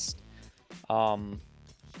West.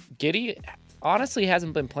 Giddey honestly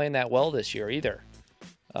hasn't been playing that well this year either.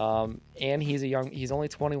 And he's only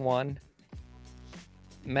 21.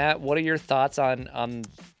 Matt, what are your thoughts on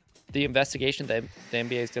the investigation that the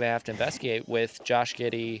NBA is going to have to investigate with Josh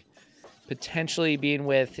Giddey potentially being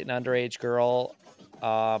with an underage girl.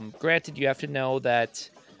 Granted, you have to know that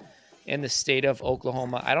in the state of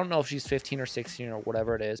Oklahoma, I don't know if she's 15 or 16 or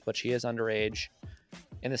whatever it is, but she is underage.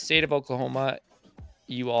 In the state of Oklahoma,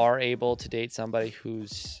 you are able to date somebody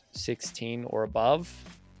who's 16 or above.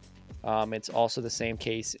 It's also the same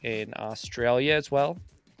case in Australia as well,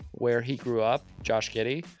 where he grew up, Josh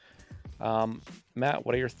Giddey. Matt,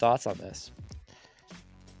 what are your thoughts on this?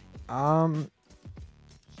 Um,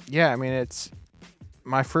 yeah, I mean, it's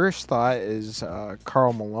my first thought is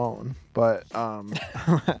Carl Malone, but Oh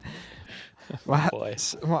my, boy.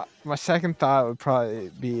 my second thought would probably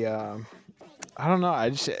be I don't know. I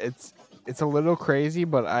just it's a little crazy,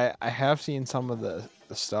 but I have seen some of the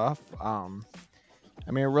stuff.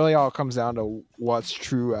 I mean, it really all comes down to what's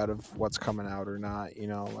true out of what's coming out or not. You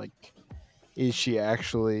know, like is she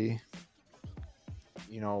actually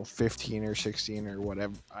 15 or 16 or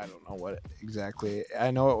whatever. I don't know what exactly.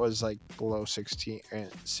 I know it was like below 16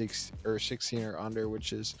 6 or 16 or under,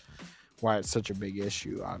 which is why it's such a big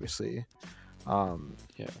issue, obviously. um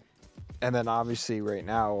Yeah, and then obviously right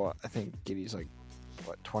now I think Giddy's like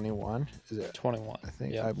what, 21 is it? 21.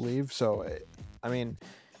 Yep. I believe so. I mean,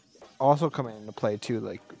 also coming into play too,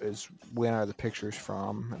 like, is when are the pictures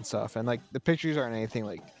from and stuff, and like the pictures aren't anything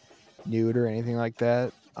like nude or anything like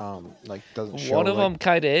that. Like doesn't show One of like, them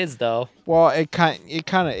kind of is though. well, it kind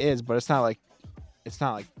of is, but it's not like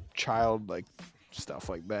child like stuff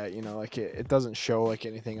like that. Like it doesn't show like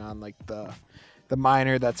anything on like the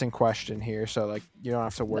minor that's in question here, so like you don't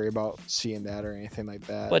have to worry about seeing that or anything like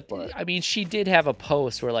that. But But I mean, she did have a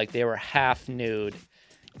post where like they were half nude,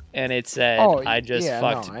 and it said, oh "I just yeah, no,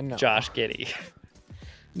 fucked I know. Josh Giddey."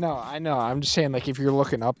 No, I know. I'm just saying, like, if you're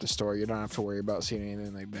looking up the story, you don't have to worry about seeing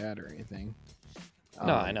anything like that or anything.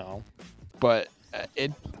 No, I Um, know. but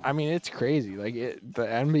I mean, it's crazy. Like, the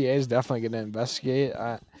NBA is definitely going to investigate.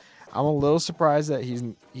 I'm a little surprised that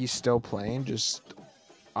he's still playing, just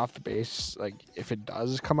off the base. Like, if it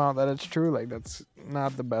does come out that it's true, like, that's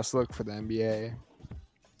not the best look for the NBA.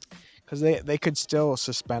 Because they could still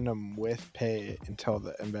suspend him with pay until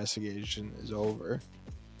the investigation is over.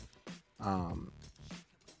 Um,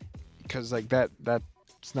 because like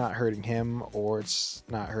that's not hurting him, or it's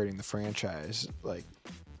not hurting the franchise. Like,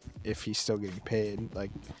 if he's still getting paid,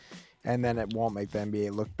 like, and then it won't make the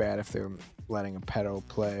NBA look bad if they're letting a pedo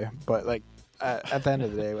play. But like at the end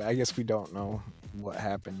of the day, I guess we don't know what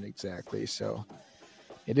happened exactly. So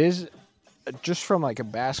it is just from like a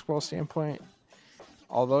basketball standpoint.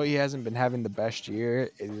 Although he hasn't been having the best year,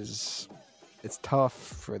 it's tough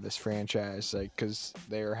for this franchise, like, because It's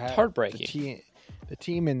the heartbreaking.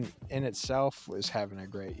 team in itself was having a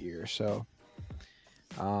great year. So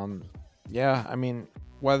um yeah, I mean,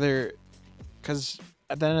 whether, because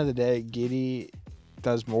at the end of the day, Giddey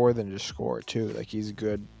does more than just score too. Like, he's a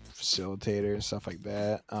good facilitator and stuff like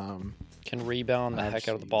that. Can rebound the heck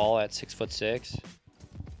out of the Obviously, ball at 6'6".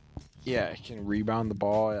 yeah, he can rebound the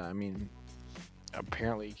ball. I mean,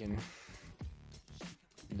 apparently he can.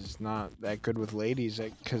 He's not that good with ladies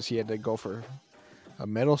because he had to go for a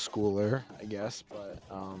middle schooler, I guess. But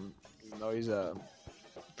even though he's a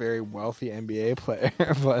very wealthy NBA player,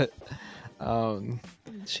 but um,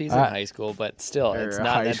 She's in I, high school, but still, or it's a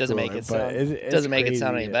not. high That doesn't make schooler, it but sound it's doesn't make it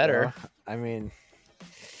sound crazy any better. though. I mean,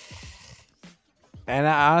 and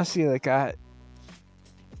I honestly, like,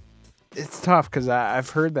 it's tough because I've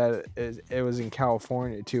heard that it was in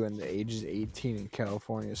California too, and the age is 18 in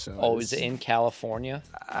California. So Oh, is it it's in California?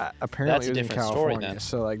 apparently That's it a was in different story California. then.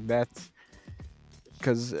 So like that's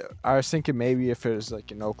because I was thinking maybe if it was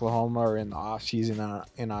like in Oklahoma or in the off season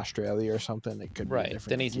in Australia or something, it could be a Right. Then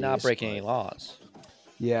different he's not case. breaking any But laws.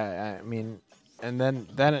 yeah, I mean, and then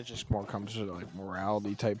it just more comes to like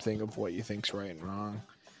morality type thing of what you think's right and wrong.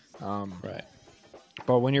 Um, Right.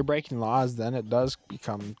 but when you're breaking laws, then it does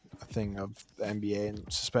become a thing of the NBA,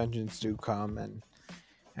 and suspensions do come. And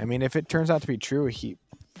I mean, if it turns out to be true,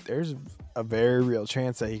 there's a very real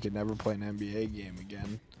chance that he could never play an NBA game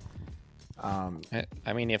again.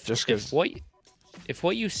 I mean, if Just if because, what if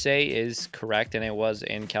what you say is correct and it was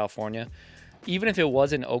in California, even if it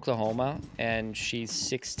was in Oklahoma and she's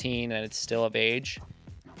 16 and it's still of age,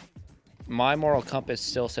 my moral compass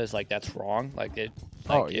still says like that's wrong.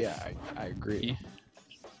 oh Like yeah, if I agree. y-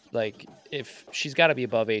 like if she's got to be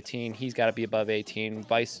above 18, he's got to be above 18.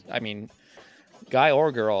 I mean, guy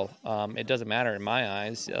or girl, it doesn't matter in my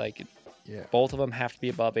eyes. Like Yeah, both of them have to be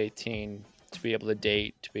above 18 to be able to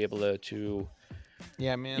date, to be able to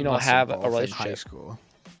yeah, I mean, unless they're have a both in high relationship. school.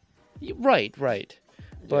 Right, right.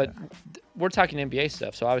 Yeah, But we're talking NBA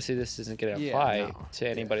stuff, so obviously this isn't going to yeah, apply no, to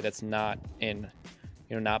yeah, anybody that's not in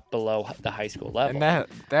not below the high school And level.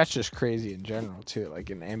 that's just crazy in general too. Like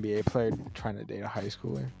an NBA player trying to date a high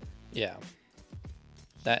schooler. Yeah,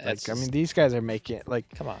 that's Like I mean, just, these guys are making like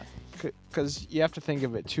come on. because you have to think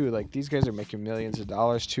of it too. Like these guys are making millions of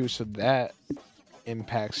dollars too, so that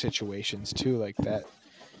impacts situations too. Like that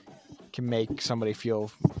can make somebody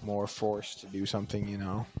feel more forced to do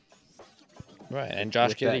something. Right, and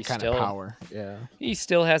Josh With that Giddey kind of still power. Yeah. he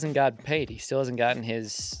still hasn't gotten paid. He still hasn't gotten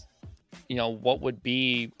his, what would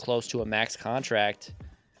be close to a max contract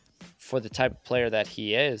for the type of player that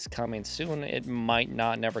he is coming soon. It might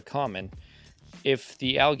not never come. And if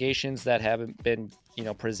the allegations that haven't been,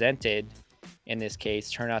 presented in this case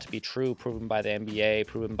turn out to be true, proven by the NBA,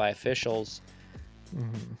 proven by officials, Hmm.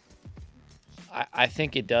 I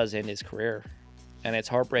think it does end his career. And it's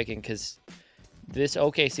heartbreaking because this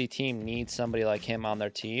OKC team needs somebody like him on their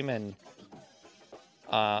team. And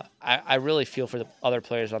I really feel for the other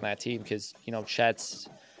players on that team because, Chet's,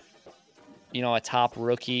 a top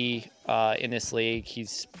rookie in this league.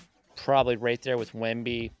 He's probably right there with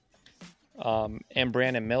Wemby, and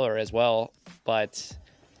Brandon Miller as well. But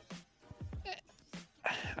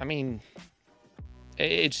I mean,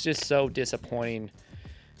 it's just so disappointing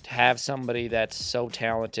to have somebody that's so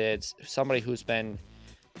talented, somebody who's been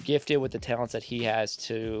gifted with the talents that he has,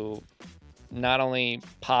 to not only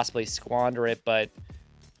possibly squander it, but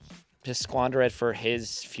just squander it for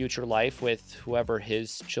his future life with whoever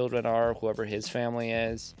his children are, whoever his family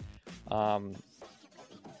is. Um,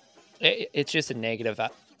 it's just a negative,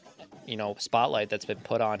 spotlight that's been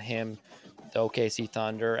put on him, the OKC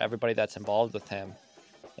Thunder, everybody that's involved with him.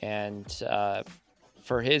 And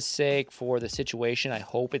for his sake, for the situation, I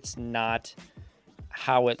hope it's not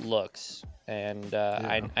how it looks. And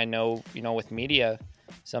Yeah. I know, with media,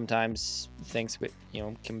 sometimes things,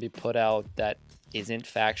 can be put out that isn't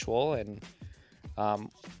factual. And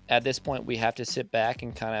at this point, we have to sit back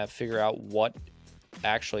and kind of figure out what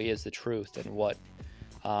actually is the truth and what,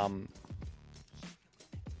 um,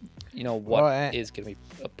 what Well, is going to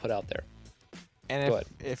be put out there. and Go if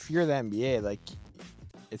ahead. if you're the NBA, like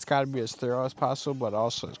it's got to be as thorough as possible, but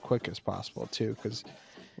also as quick as possible too, because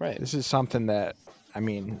Right. this is something that I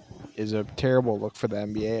mean is a terrible look for the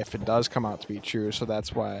NBA if it does come out to be true. So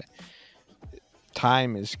that's why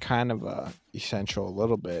time is kind of essential a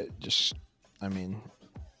little bit. Just I mean,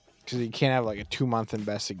 because you can't have like a 2 month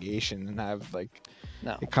investigation and have like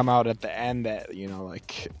No. it come out at the end that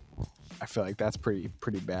like I feel like that's pretty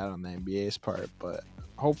bad on the NBA's part. But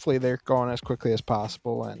hopefully they're going as quickly as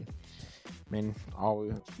possible. And I mean, all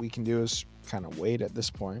we can do is kind of wait at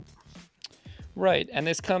this point. Right. And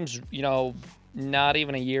this comes, not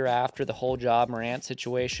even a year after the whole Job Morant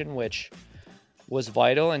situation, which was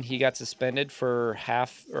vital, and he got suspended for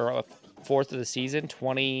half or a fourth of the season.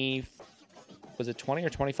 20, was it 20 or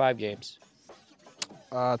 25 games?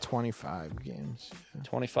 25 games.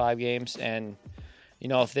 25 games. And,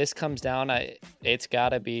 if this comes down, it's got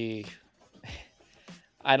to be,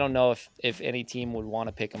 I don't know if any team would want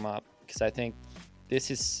to pick him up, because I think this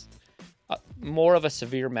is more of a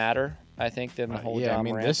severe matter, I think, than the whole Yeah, I John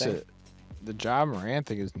mean, Morant thing. the John Morant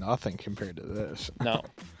thing is nothing compared to this. No,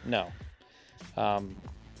 no.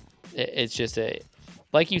 It's just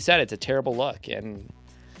like you said, it's a terrible look, and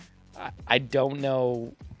I don't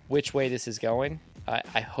know which way this is going.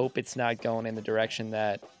 I hope it's not going in the direction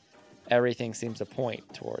that everything seems to point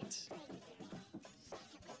towards.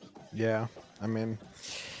 Yeah, I mean,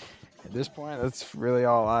 at this point, that's really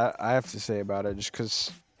all I have to say about it. Just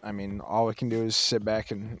because, I mean, all we can do is sit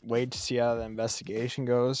back and wait to see how the investigation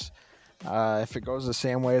goes. If it goes the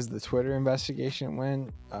same way as the Twitter investigation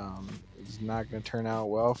went, it's not going to turn out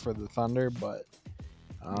well for the Thunder. But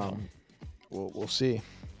No. we'll see.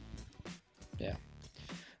 Yeah.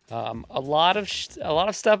 A lot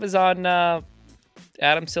of stuff is on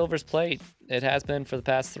Adam Silver's plate. It has been for the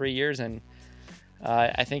past 3 years, and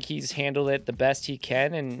I think he's handled it the best he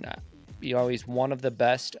can. And he's one of the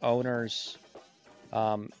best owners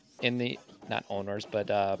in the, not owners, but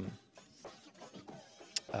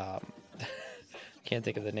can't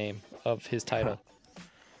think of the name of his title.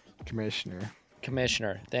 Commissioner.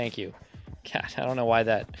 Thank you. God, I don't know why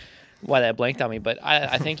that blanked on me, but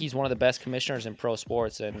I think he's one of the best commissioners in pro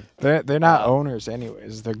sports. And They're not owners,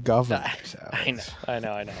 anyways. They're governors. I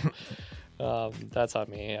know. That's on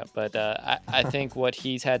me. Yeah. But I think what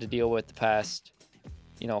he's had to deal with the past,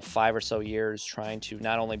 5 or so years, trying to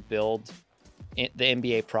not only build the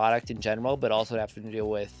NBA product in general, but also have to deal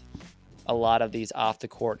with a lot of these off the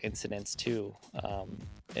court incidents too.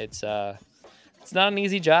 It's not an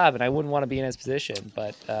easy job, and I wouldn't want to be in his position.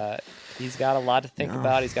 But he's got a lot to think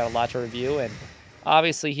about. He's got a lot to review, and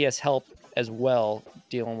obviously he has help as well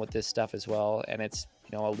dealing with this stuff as well. And it's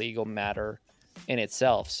a legal matter in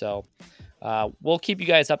itself. So we'll keep you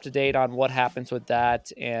guys up to date on what happens with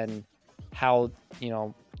that and how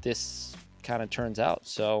this kind of turns out.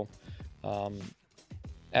 So um,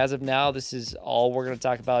 as of now, this is all we're going to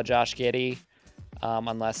talk about Josh Giddey,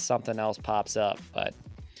 unless something else pops up. But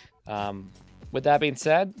with that being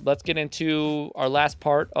said, let's get into our last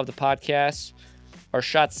part of the podcast, our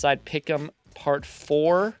Shots Side Pick'em Part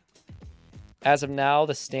 4. As of now,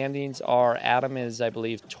 the standings are Adam is, I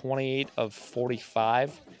believe, 28 of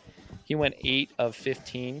 45. He went 8 of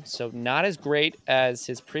 15, so not as great as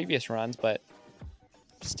his previous runs, but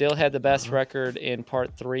still had the best record in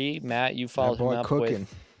Part 3. Matt, you That followed him boy up cooking.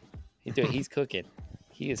 he's cooking.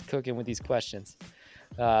 He is cooking with these questions.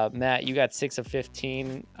 Matt, you got 6 of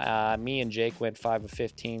 15. Me and Jake went 5 of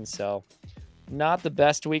 15, so not the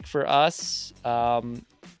best week for us.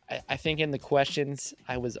 I think in the questions,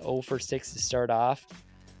 I was 0 for 6 to start off.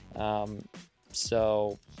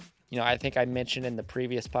 So, I think I mentioned in the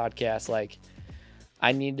previous podcast, like,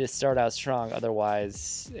 I needed to start out strong.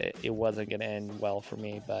 Otherwise, it wasn't going to end well for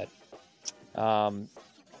me. But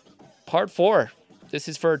Part 4. This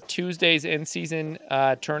is for Tuesday's in-season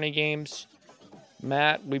tourney games.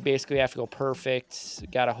 Matt, we basically have to go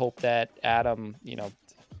perfect. Got to hope that Adam,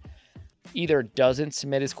 either doesn't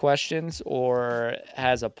submit his questions or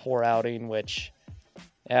has a poor outing, which,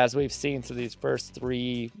 as we've seen through these first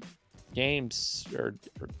 3 games, or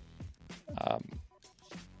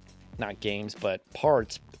not games, but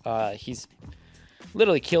parts, he's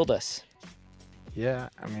literally killed us. Yeah,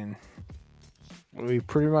 I mean, we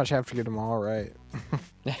pretty much have to get them all right.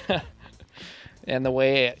 And the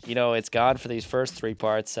way, it's gone for these first 3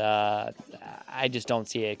 parts, I just don't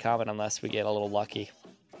see it coming unless we get a little lucky.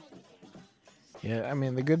 Yeah, I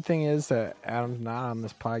mean, the good thing is that Adam's not on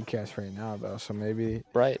this podcast right now, though, so maybe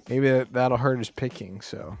Right. that'll hurt his picking.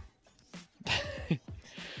 So,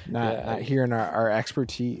 not hearing our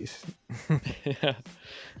expertise.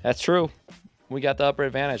 That's true. We got the upper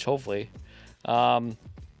advantage, hopefully.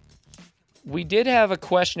 We did have a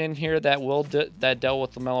question in here that that dealt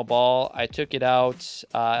with LaMelo Ball. I took it out.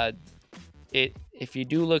 If you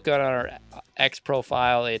do look at our X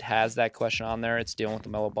profile, it has that question on there. It's dealing with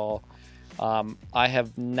LaMelo Ball. I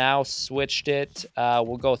have now switched it.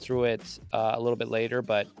 We'll go through it a little bit later,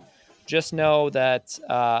 but just know that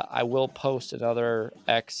I will post another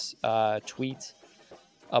X tweet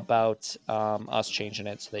about us changing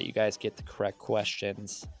it so that you guys get the correct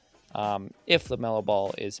questions if LaMelo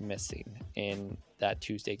Ball is missing in that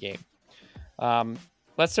Tuesday game.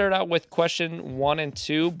 Let's start out with question 1 and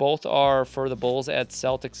 2. Both are for the Bulls at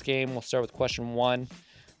Celtics game. We'll start with question 1.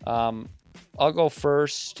 I'll go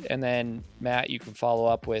first, and then Matt, you can follow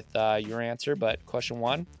up with your answer. But question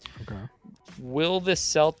 1: Okay. Will the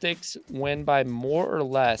Celtics win by more or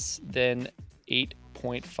less than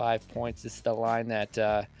 8.5 points? This is the line that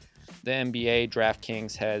the NBA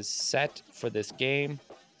DraftKings has set for this game.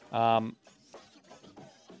 I'm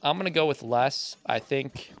going to go with less. I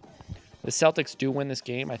think the Celtics do win this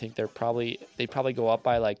game. I think they probably go up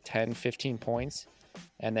by like 10, 15 points.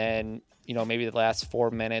 And then, maybe the last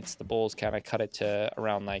 4 minutes, the Bulls kind of cut it to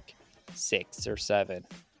around like 6 or 7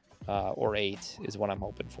 or 8 is what I'm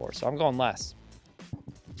hoping for. So I'm going less.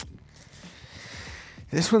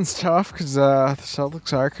 This one's tough because the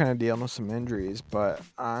Celtics are kind of dealing with some injuries, but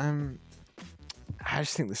I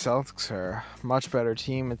just think the Celtics are a much better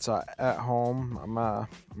team. It's at home. I'm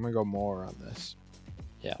gonna go more on this.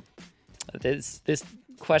 Yeah, this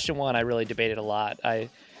question 1 I really debated a lot. I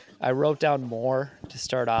wrote down more to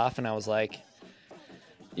start off, and I was like,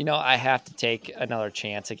 I have to take another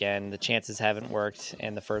chance again. The chances haven't worked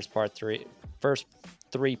in the first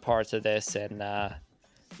 3 parts of this, and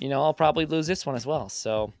I'll probably lose this one as well.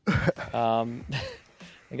 So I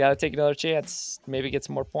got to take another chance, maybe get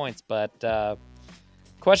some more points. But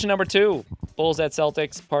question number 2, Bulls at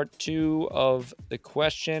Celtics, part 2 of the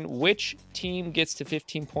question. Which team gets to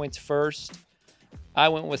 15 points first? I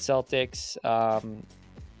went with Celtics.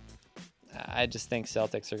 I just think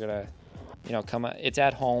Celtics are going to, come. It's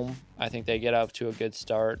at home. I think they get up to a good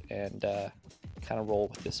start and kind of roll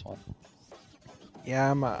with this one. Yeah,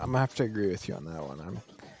 I'm gonna have to agree with you on that one.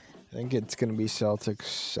 I think it's gonna be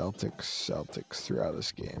Celtics throughout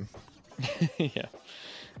this game.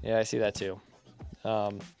 Yeah, I see that too.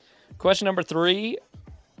 Question number 3,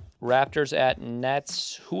 Raptors at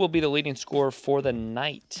Nets. Who will be the leading scorer for the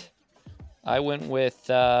night? I went with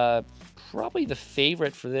probably the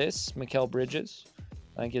favorite for this, Mikal Bridges.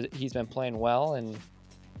 I think he's been playing well, and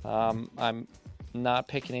I'm not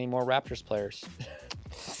picking any more Raptors players.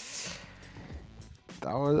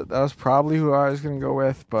 That was probably who I was gonna go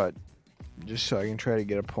with, but just so I can try to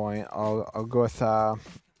get a point. I'll go with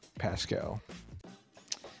Pascal.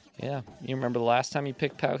 Yeah, you remember the last time you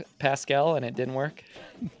picked Pascal and it didn't work?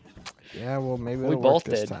 Yeah, well maybe We it'll work both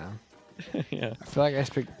this did. time. Yeah, I feel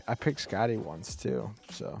like I picked Scotty once too.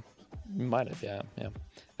 So you might have. Yeah, yeah.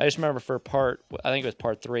 I just remember for I think it was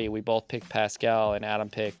part 3, we both picked Pascal and Adam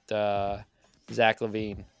picked Zach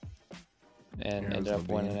Levine and yeah, it ended was up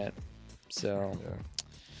winning Levine. it. So Yeah,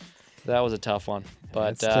 that was a tough one,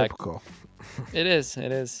 but it's typical. it is.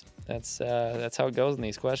 It is. That's how it goes in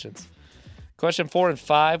these questions. Question 4 and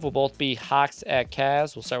 5 will both be Hawks at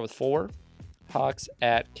Cavs. We'll start with 4. Hawks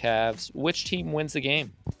at Cavs. Which team wins the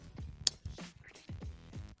game?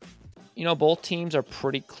 You know, both teams are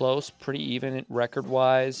pretty close, pretty even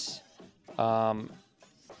record-wise.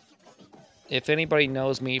 If anybody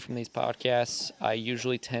knows me from these podcasts, I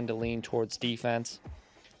usually tend to lean towards defense.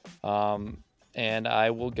 And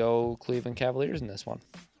I will go Cleveland Cavaliers in this one.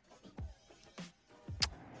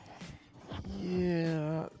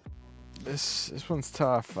 Yeah, this one's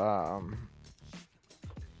tough. The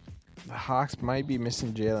Hawks might be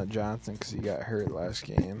missing Jalen Johnson because he got hurt last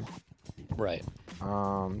game. Right.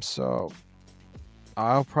 So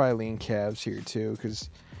I'll probably lean Cavs here too because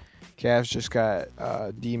Cavs just got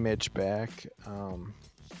D Mitch back.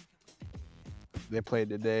 They played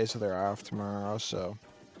today, so they're off tomorrow. So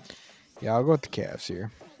yeah, I'll go with the Cavs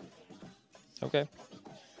here. Okay.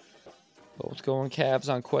 Both going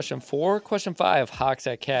Cavs on question 4. Question 5, Hawks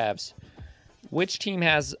at Cavs. Which team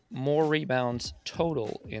has more rebounds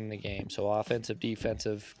total in the game? So offensive,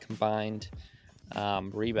 defensive, combined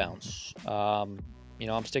rebounds. I'm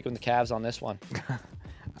sticking with the Cavs on this one.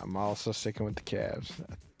 I'm also sticking with the Cavs.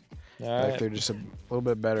 All I like right. they're just a little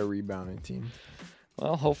bit better rebounding team.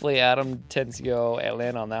 Well, hopefully Adam tends to go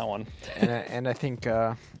Atlanta on that one. And I think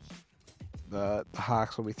the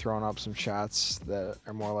Hawks will be throwing up some shots that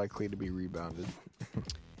are more likely to be rebounded.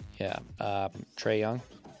 Yeah. Trae Young.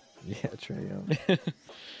 Yeah, Trae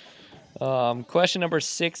Young. Question number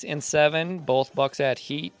 6 and 7, both Bucks at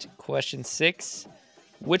Heat. Question 6,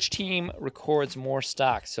 which team records more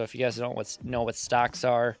stocks? So if you guys don't know what stocks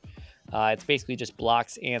are, it's basically just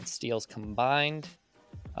blocks and steals combined.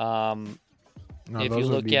 No, If those you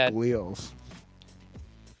would look be at Bleals.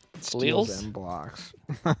 Steals Bleals, and blocks.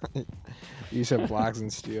 You said blocks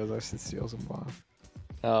and steals. I said steals and blocks.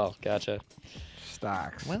 oh, gotcha.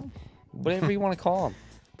 Stocks. Well, whatever you want to call them,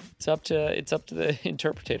 it's up to the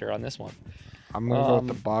interpreter on this one. I'm gonna go with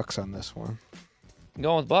the Bucks on this one.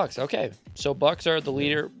 Going with Bucks. Okay, so Bucks are the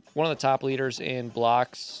leader, one of the top leaders in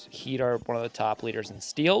blocks. Heat are one of the top leaders in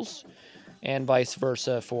steals, and vice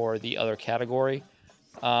versa for the other category.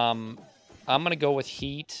 I'm gonna go with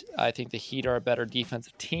Heat. I think the Heat are a better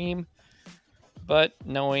defensive team, but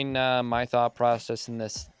knowing my thought process in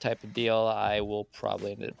this type of deal, I will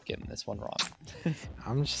probably end up getting this one wrong.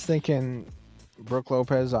 I'm just thinking Brook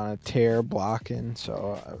Lopez on a tear blocking,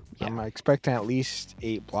 so I'm expecting at least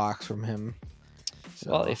 8 blocks from him.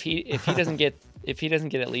 So. Well, if he doesn't get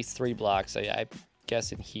at least 3 blocks, I'm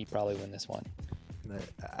guessing Heat probably win this one.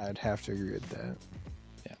 I'd have to agree with that.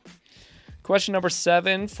 Yeah. Question number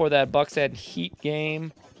 7 for that Bucks and Heat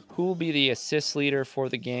game. Who will be the assist leader for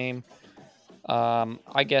the game?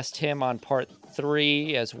 I guessed him on part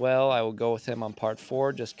 3 as well. I will go with him on part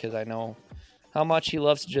 4 just because I know how much he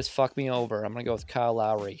loves to just fuck me over. I'm gonna go with Kyle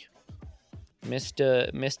Lowry,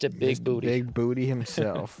 Mr. Big Booty. Big Booty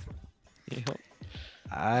himself. Yep.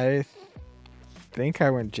 I think I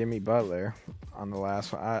went Jimmy Butler on the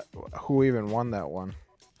last one. Who even won that one?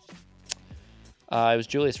 It was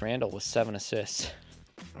Julius Randle with 7 assists.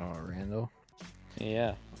 Oh, Randall.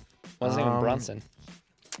 Yeah, wasn't even Brunson.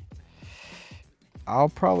 I'll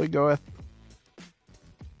probably go with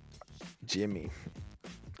Jimmy.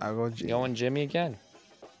 I'll go Jimmy. Going Jimmy again.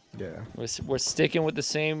 Yeah. We're sticking with the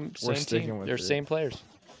same team. with They're it. same players.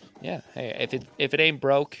 Yeah. Hey, if it ain't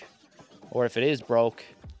broke, or if it is broke,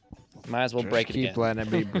 might as well Just break it keep again. letting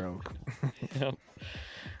it be broke. Yep.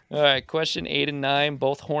 All right. Question 8 and 9,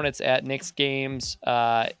 both Hornets at Knicks games.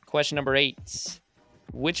 Question number 8.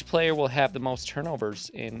 Which player will have the most turnovers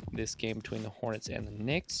in this game between the Hornets and the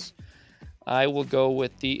Knicks? I will go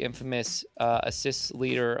with the infamous assist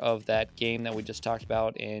leader of that game that we just talked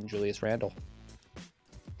about in Julius Randle.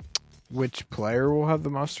 Which player will have the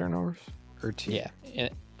most turnovers? Or team? Yeah.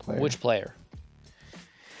 Player? Which player?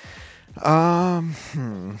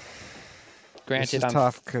 Granted, this is I'm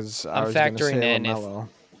tough because I I'm was going to say factoring in LaMelo.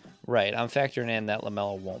 Right. I'm factoring in that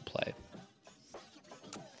LaMelo won't play.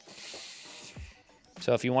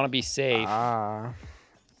 So if you want to be safe,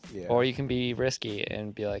 Yeah. or you can be risky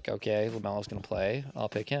and be like, okay, LaMelo's going to play, I'll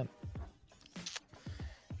pick him.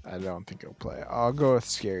 I don't think he'll play. I'll go with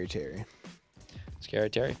Scary Terry. Scary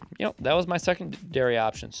Terry. That was my secondary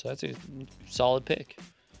option, so that's a solid pick.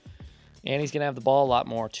 And he's going to have the ball a lot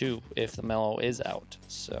more, too, if the Melo is out.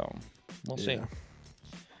 So, we'll see.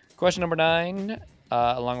 Question number 9,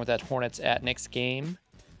 along with that Hornets at Knicks game.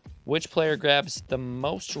 Which player grabs the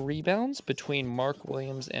most rebounds between Mark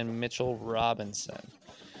Williams and Mitchell Robinson?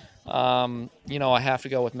 I have to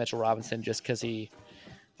go with Mitchell Robinson just because he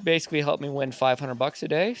basically helped me win $500 a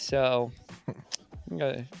day. So I'm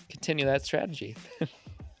gonna continue that strategy.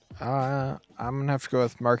 I'm gonna have to go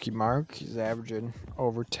with Marky Mark. He's averaging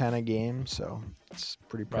over 10 a game, so it's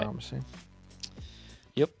pretty promising.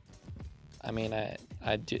 Yep. I mean,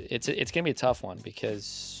 I do. It's gonna be a tough one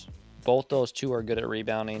because both those two are good at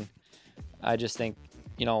rebounding. I just think,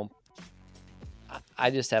 I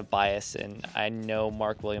just have bias, and I know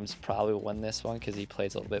Mark Williams probably will win this one because he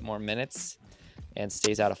plays a little bit more minutes and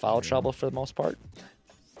stays out of foul trouble for the most part.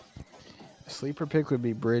 Sleeper pick would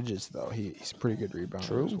be Bridges, though. He's a pretty good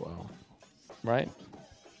rebounder as well. Right.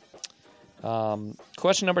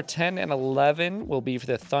 Question number 10 and 11 will be for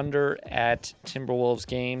the Thunder at Timberwolves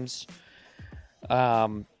games.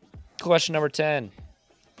 Question number 10.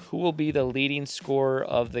 Who will be the leading scorer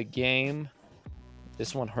of the game?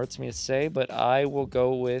 This one hurts me to say, but I will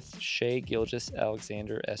go with Shai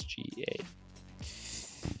Gilgeous-Alexander, SGA.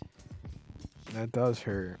 That does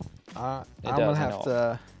hurt. I'm going to have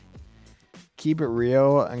to keep it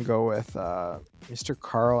real and go with Mr.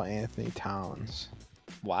 Karl Anthony Towns.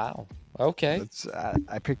 Wow. Okay.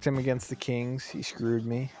 I picked him against the Kings. He screwed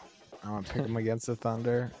me. I'm going to pick him against the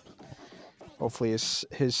Thunder. Hopefully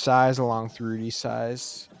his size along with Rudy's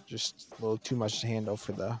size, just a little too much to handle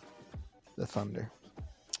for the Thunder.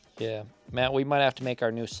 Yeah. Matt, we might have to make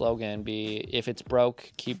our new slogan be, if it's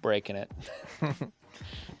broke, keep breaking it.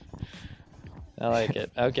 I like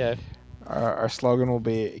it. Okay. Our slogan will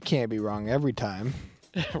be, it can't be wrong every time.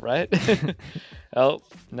 Right? Oh,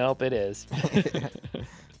 nope, it is.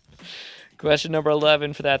 Question number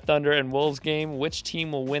 11 for that Thunder and Wolves game. Which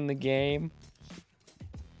team will win the game?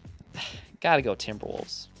 Gotta go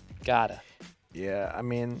Timberwolves. Gotta. Yeah, I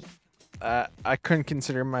mean, I couldn't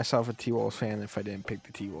consider myself a T-Wolves fan if I didn't pick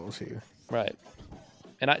the T-Wolves here. Right.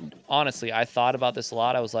 And honestly, I thought about this a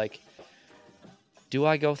lot. I was like, do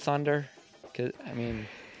I go Thunder?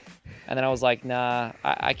 And then I was like, nah,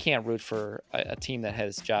 I can't root for a team that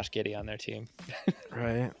has Josh Giddey on their team.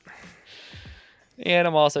 Right. And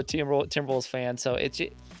I'm also a Timberwolves fan, so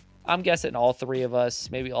I'm guessing all three of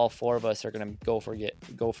us, maybe all four of us, are gonna go for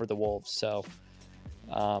the Wolves. So,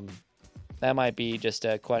 that might be just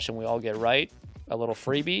a question we all get right, a little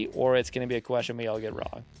freebie, or it's gonna be a question we all get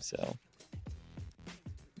wrong. So,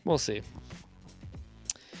 we'll see.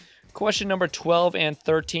 Question number 12 and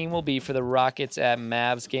 13 will be for the Rockets at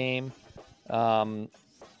Mavs game.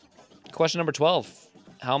 Question number 12.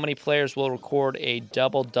 How many players will record a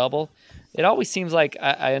double-double? It always seems like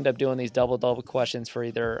I end up doing these double-double questions for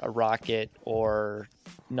either a Rocket or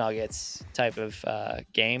Nuggets type of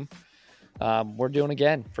game. We're doing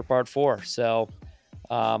again for part 4. So,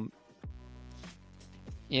 I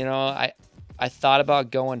thought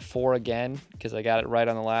about going 4 again because I got it right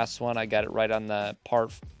on the last one. I got it right on the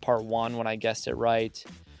part 1 when I guessed it right.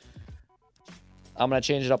 I'm going to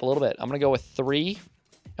change it up a little bit. I'm going to go with 3.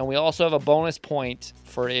 And we also have a bonus point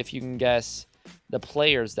for if you can guess the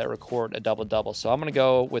players that record a double-double. So I'm going to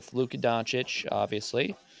go with Luka Doncic,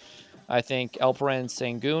 obviously. I think Alperen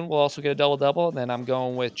Sengun will also get a double-double. And then I'm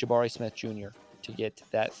going with Jabari Smith Jr. to get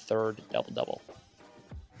that third double-double.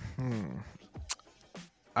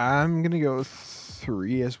 I'm going to go with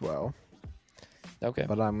 3 as well. Okay.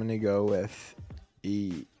 But I'm going to go with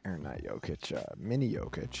Mini Jokic,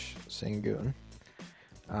 Sengun,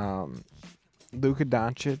 Luka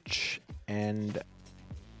Doncic, and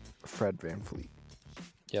Fred VanVleet.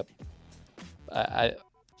 Yep. I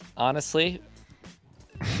honestly,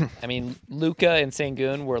 Luka and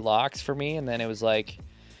Sengun were locks for me, and then it was like,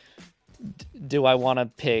 do I want to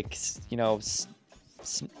pick,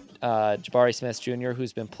 Jabari Smith Jr.,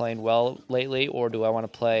 who's been playing well lately, or do I want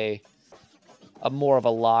to play a more of a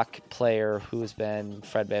lock player who's been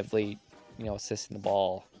Fred VanVleet, assisting the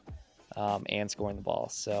ball and scoring the ball?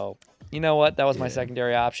 So, you know what? That was my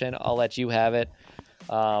secondary option. I'll let you have it.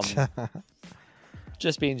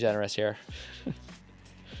 Just being generous here.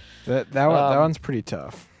 that one's pretty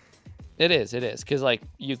tough. It is, because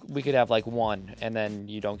we could have 1, and then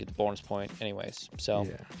you don't get the bonus point, anyways. So,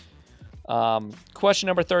 question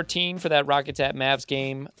number 13 for that Rockets at Mavs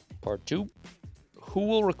game, part 2. Who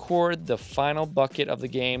will record the final bucket of the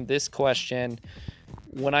game? This question,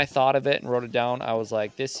 when I thought of it and wrote it down, I was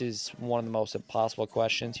like, this is one of the most impossible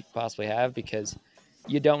questions you could possibly have because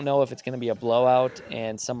you don't know if it's going to be a blowout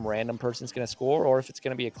and some random person's going to score, or if it's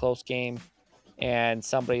going to be a close game and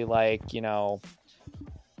somebody like,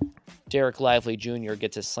 Derek Lively Jr.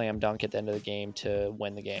 gets a slam dunk at the end of the game to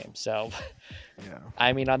win the game. So, Yeah.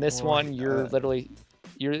 I mean, on this Well, one, you're literally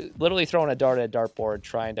throwing a dart at a dartboard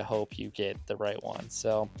trying to hope you get the right one.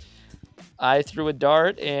 So I threw a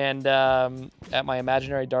dart and at my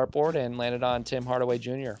imaginary dartboard and landed on Tim Hardaway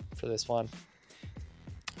Jr. for this one.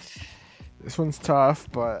 This one's tough,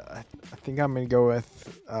 but I think I'm gonna go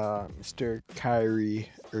with Mr. Kyrie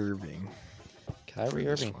Irving. Kyrie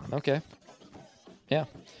Irving. Okay. Yeah.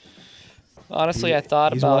 Honestly, I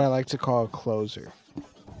thought he's about. what I like to call a closer.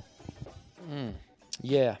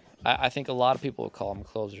 Yeah, I think a lot of people would call him a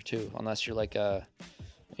closer too, unless you're like a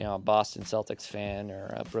Boston Celtics fan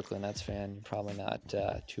or a Brooklyn Nets fan. You're probably not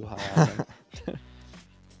too high on him.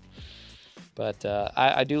 But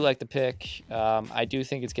I do like the pick. I do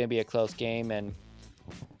think it's going to be a close game, and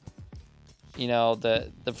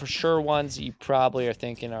the for sure ones you probably are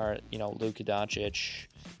thinking are Luka Doncic,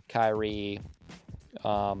 Kyrie,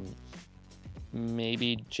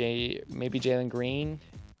 maybe Jalen Green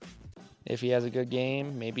if he has a good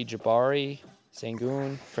game, maybe Jabari,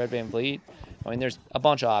 Sengun, Fred VanVleet. I mean, there's a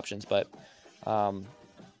bunch of options, but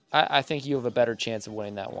I think you have a better chance of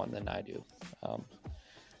winning that one than I do.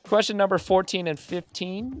 Question number 14 and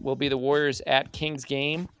 15 will be the Warriors at Kings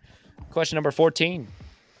game. Question number 14.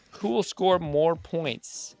 Who will score more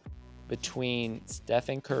points between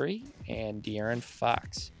Stephen Curry and De'Aaron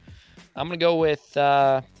Fox? I'm going to go with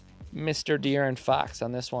Mr. De'Aaron Fox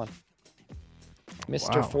on this one.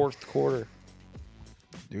 Mr. Wow. Fourth quarter.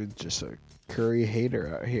 Dude, just a Curry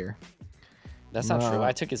hater out here. That's not true.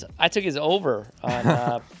 I took his over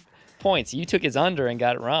on points. You took his under and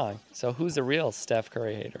got it wrong. So who's the real Steph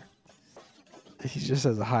Curry hater? He just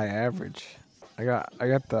has a high average. I got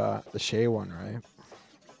the Shea one right.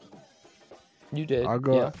 You did. I'll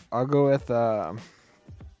go with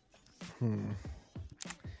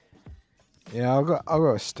Yeah, I'll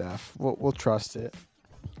go with Steph. We'll trust it.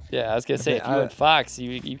 Yeah, I was gonna say if you went Fox,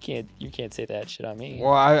 you can't say that shit on me.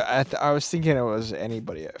 Well, I was thinking it was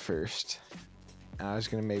anybody at first. And I was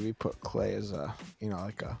gonna maybe put Clay as a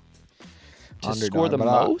like a to underdog, score the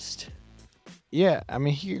most. Yeah, I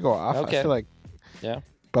mean he could go off. Okay. I feel like. Yeah.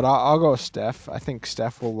 But I'll go with Steph. I think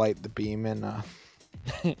Steph will light the beam in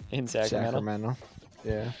in Sacramento.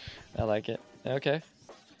 Yeah. I like it. Okay.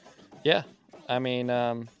 Yeah. I mean,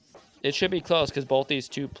 it should be close because both these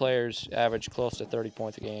two players average close to 30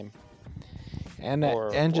 points a game. And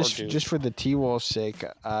just for the T-Wolves' sake,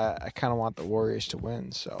 I kind of want the Warriors to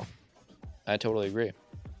win. So. I totally agree.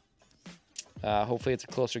 Hopefully it's a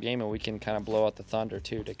closer game and we can kind of blow out the Thunder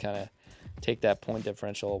too to kind of take that point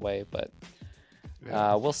differential away. But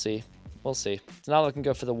we'll see. We'll see. It's not looking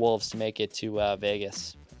good for the Wolves to make it to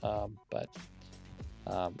Vegas. But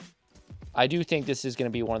I do think this is going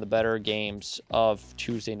to be one of the better games of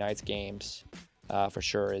Tuesday night's games for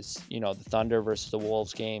sure. Is the Thunder versus the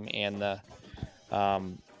Wolves game and the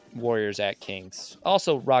Warriors at Kings.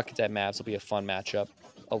 Also, Rockets at Mavs will be a fun matchup.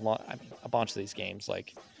 A bunch of these games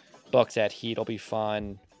like Bucks at Heat will be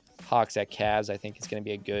fun. Hawks at Cavs I think is going to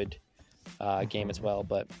be a good game as well.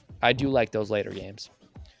 But I do like those later games.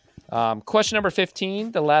 Question number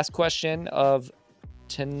 15, the last question of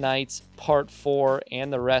tonight's part 4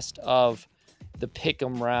 and the rest of the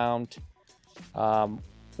pick'em round.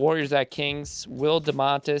 Warriors at Kings. Will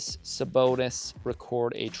Domantas Sabonis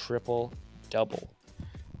record a triple-double?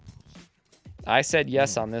 I said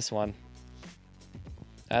yes on this one.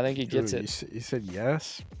 I think he gets it. You said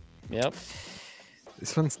yes? Yep.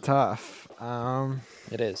 This one's tough.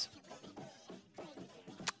 It is.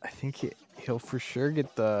 I think he'll for sure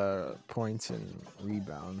get the points and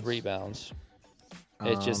rebounds.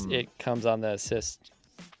 It comes on the assist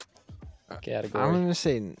category. I'm gonna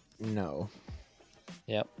say no.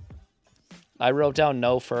 Yep. I wrote down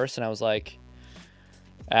no first, and I was like,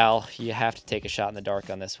 Al, you have to take a shot in the dark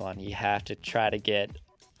on this one. You have to try to get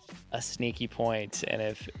a sneaky point, and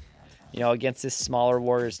if against this smaller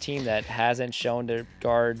Warriors team that hasn't shown to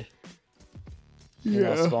guard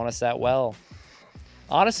Sabonis that well.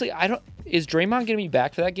 Honestly, is Draymond gonna be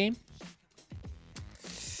back for that game?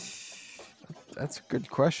 That's a good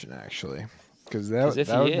question, actually, because that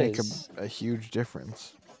would make a huge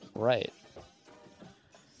difference. Right.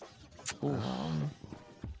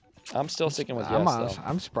 I'm still sticking with yes, though.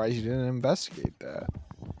 I'm surprised you didn't investigate that.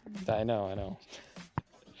 I know.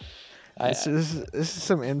 This is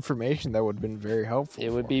some information that would have been very helpful.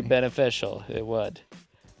 It would be beneficial. It would.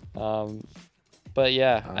 But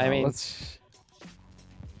yeah, I mean,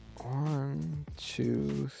 1,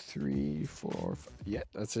 2, 3, 4, 5. Yeah,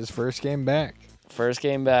 that's his first game back. First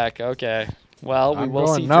game back. Okay. Well, we I'm will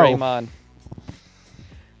see going no. Draymond.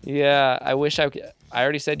 Yeah, I wish I could. I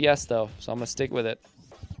already said yes though, so I'm gonna stick with it.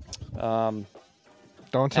 Don't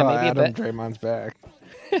And tell maybe a Adam bet. Draymond's back.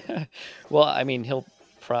 Well, I mean, he'll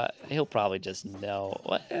probably just know.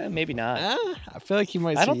 Well, maybe not. I feel like he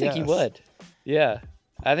might I say don't think he yes. would. Yeah,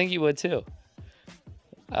 I think he would too.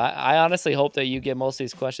 I honestly hope that you get most of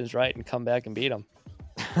these questions right and come back and beat him.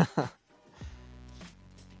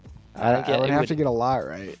 I would have to get a lot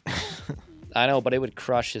right. I know, but it would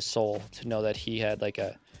crush his soul to know that he had like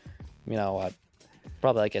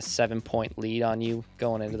probably like a 7-point lead on you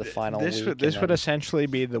going into the final week. This would essentially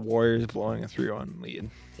be the Warriors blowing a 3-1 lead.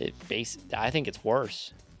 I think it's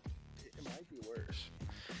worse. It might be worse.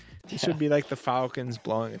 This would be like the Falcons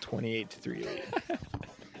blowing a 28-3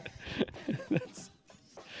 lead.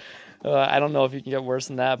 I don't know if you can get worse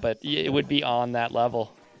than that, but it would be on that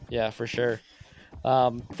level. Yeah, for sure.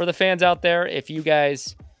 For the fans out there, if you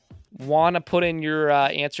guys want to put in your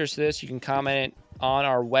answers to this, you can comment on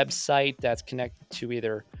our website that's connected to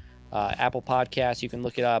either Apple Podcasts. You can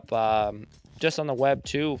look it up just on the web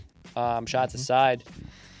too, shots aside.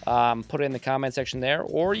 Put it in the comment section there,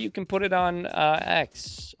 or you can put it on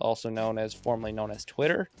X, also formerly known as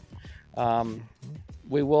Twitter.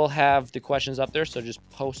 We will have the questions up there, so just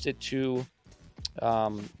post it to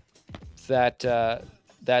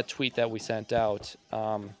that tweet that we sent out.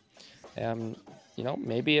 And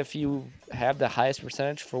maybe if you have the highest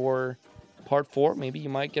percentage for part 4, maybe you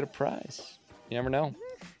might get a prize. You never know.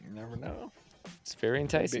 You never know. It's very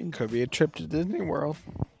enticing. Could be a trip to Disney World.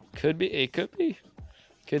 Could be. It could be.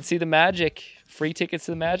 Could see the Magic. Free tickets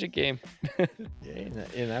to the Magic game. Yeah,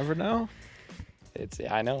 you never know.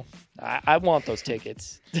 I know. I want those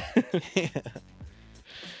tickets. Yeah.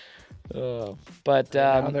 But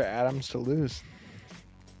now they're Adams to lose.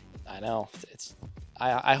 I know.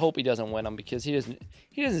 I hope he doesn't win them because he doesn't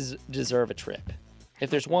deserve a trip. If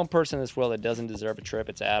there's one person in this world that doesn't deserve a trip,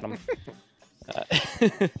 it's Adam.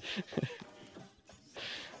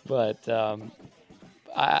 But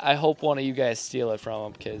I hope one of you guys steal it from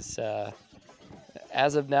him because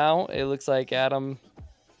as of now, it looks like Adam's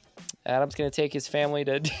going to take his family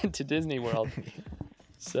to Disney World.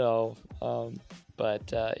 So,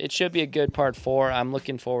 but it should be a good part 4. I'm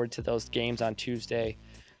looking forward to those games on Tuesday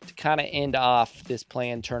to kind of end off this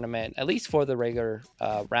play-in tournament, at least for the regular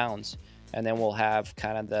rounds. And then we'll have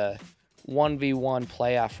kind of the 1v1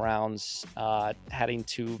 playoff rounds heading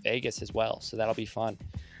to Vegas as well. So that'll be fun.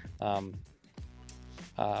 But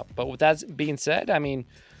with that being said, I mean,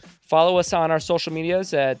 follow us on our social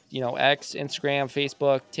medias at, X, Instagram,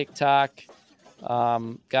 Facebook, TikTok.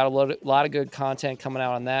 Got a lot of good content coming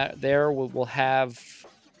out on that. There we'll have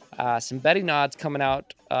some betting odds coming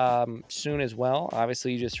out soon as well.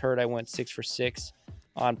 Obviously, you just heard I went 6 for 6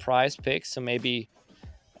 on Prize Picks, so maybe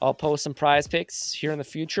I'll post some Prize Picks here in the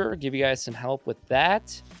future, give you guys some help with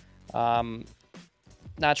that. Not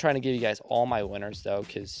trying to give you guys all my winners though,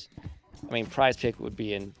 because I mean, Prize Pick they'd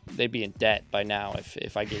be in debt by now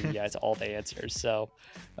if I gave you guys all the answers. So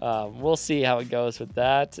we'll see how it goes with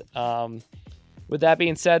that. With that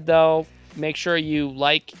being said, though, make sure you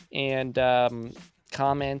like and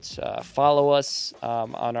comment, follow us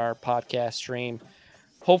on our podcast stream.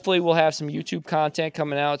 Hopefully, we'll have some YouTube content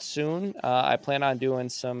coming out soon. I plan on doing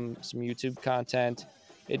some YouTube content.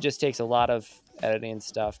 It just takes a lot of editing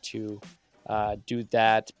stuff to do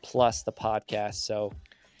that, plus the podcast. So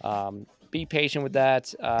be patient with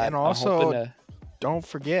that. And also, don't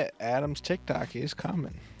forget, Adam's TikTok is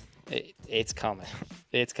coming. It's coming.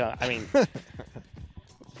 It's coming. I mean,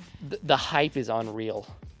 the hype is unreal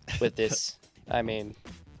with this. I mean,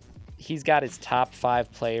 he's got his top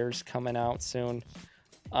 5 players coming out soon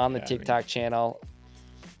on the TikTok channel.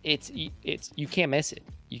 It's you can't miss it.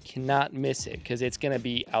 You cannot miss it because it's gonna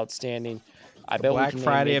be outstanding. I bet Black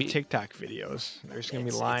Friday of TikTok videos. There's gonna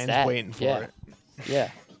be lines waiting for it. Yeah.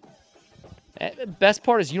 Best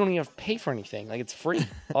part is you don't even have to pay for anything. Like, it's free.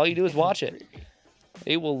 All you do is watch it.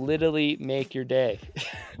 It will literally make your day.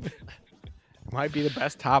 Might be the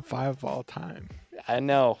best top 5 of all time. I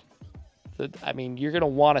know. I mean, you're going to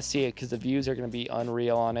want to see it because the views are going to be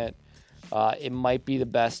unreal on it. It might be the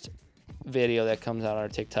best video that comes out on our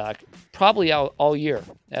TikTok. Probably all year.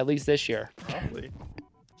 At least this year. Probably.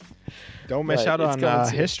 Don't miss out on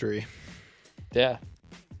history. Yeah.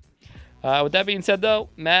 With that being said, though,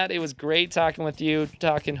 Matt, it was great talking with you,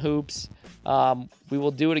 talking hoops. We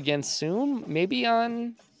will do it again soon, maybe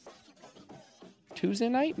on Tuesday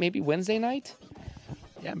night, maybe Wednesday night.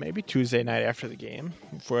 Yeah, maybe Tuesday night after the game.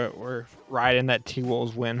 If we're riding that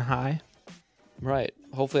T-Wolves win high. Right.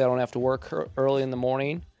 Hopefully, I don't have to work early in the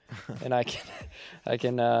morning, and I can, I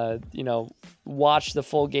can, watch the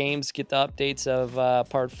full games, get the updates of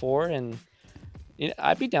part 4, and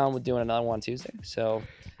I'd be down with doing another one Tuesday. So,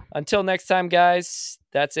 until next time, guys,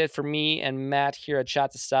 that's it for me and Matt here at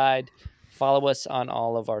Shots Aside. Follow us on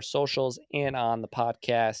all of our socials and on the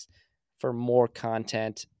podcast for more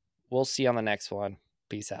content. We'll see you on the next one.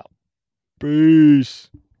 Peace out. Peace.